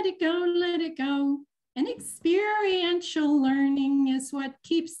go, let it go, let it go. And experiential learning is what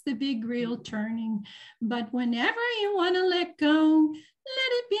keeps the big reel turning. But whenever you want to let go,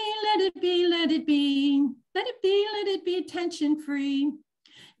 let it be, let it be, let it be, let it be, let it be tension-free.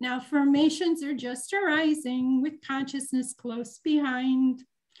 Now formations are just arising with consciousness close behind.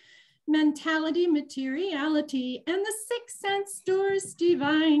 Mentality, materiality, and the sixth sense doors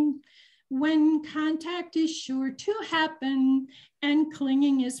divine. When contact is sure to happen and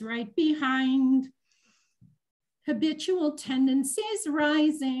clinging is right behind. Habitual tendencies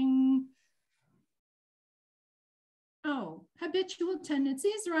rising. Oh, habitual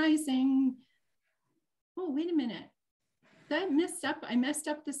tendencies rising. Oh, wait a minute. I messed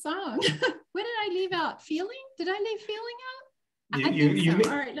up the song. What did I leave out? Feeling? Did I leave feeling out? I think so.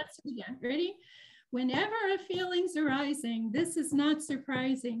 All right, let's do it again. Ready? Whenever a feeling's arising, this is not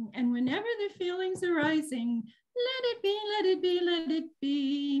surprising. And whenever the feeling's arising, let it be, let it be, let it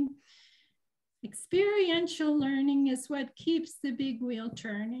be. Experiential learning is what keeps the big wheel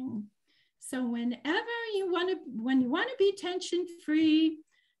turning. So whenever you want to, when you want to be tension-free,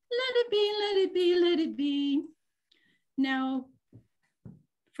 let it be, let it be, let it be. Now,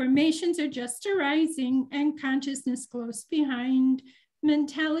 formations are just arising and consciousness close behind.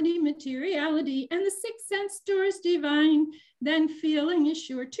 Mentality, materiality, and the sixth sense doors divine. Then feeling is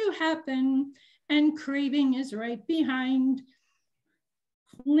sure to happen and craving is right behind.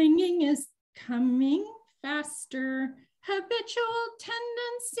 Clinging is coming faster. Habitual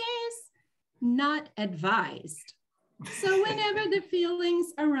tendencies not advised. So whenever the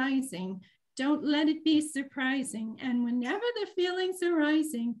feelings arising, don't let it be surprising. And whenever the feelings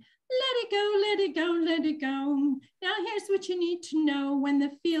arising, let it go, let it go, let it go. Now here's what you need to know when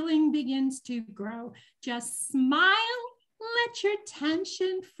the feeling begins to grow. Just smile, let your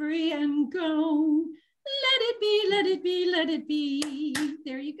tension free and go. Let it be, let it be, let it be.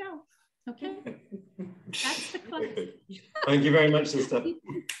 There you go. Okay, that's the class. Thank you very much, sister.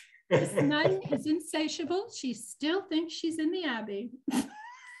 This nun is insatiable. She still thinks she's in the Abbey.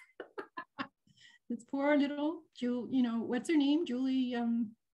 This poor little Julie, you know, what's her name? Julie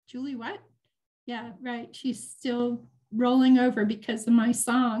what? Yeah, right. She's still rolling over because of my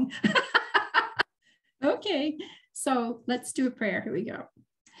song. Okay, so let's do a prayer. Here we go.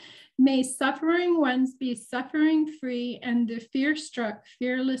 May suffering ones be suffering free and the fear struck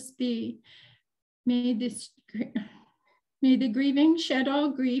fearless be. May the grieving shed all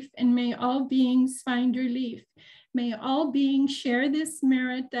grief and may all beings find relief. May all beings share this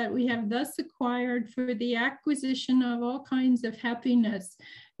merit that we have thus acquired for the acquisition of all kinds of happiness.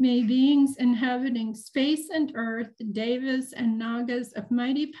 May beings inhabiting space and earth, devas and nagas of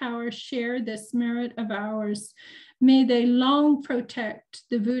mighty power share this merit of ours. May they long protect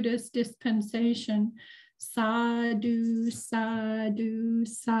the Buddha's dispensation. Sadhu, sadhu,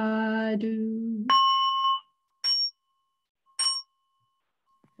 sadhu.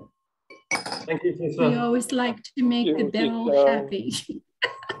 Thank you, sister. We always like to make the bell happy.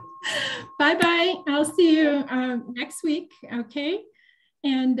 Bye-bye. I'll see you next week, okay?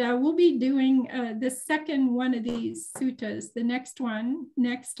 And we'll be doing the second one of these suttas, the next one,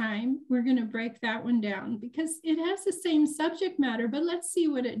 next time. We're going to break that one down because it has the same subject matter, but let's see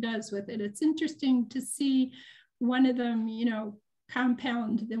what it does with it. It's interesting to see one of them, you know,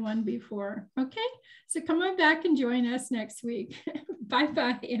 compound the one before, okay? So come on back and join us next week.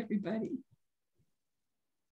 Bye-bye, everybody.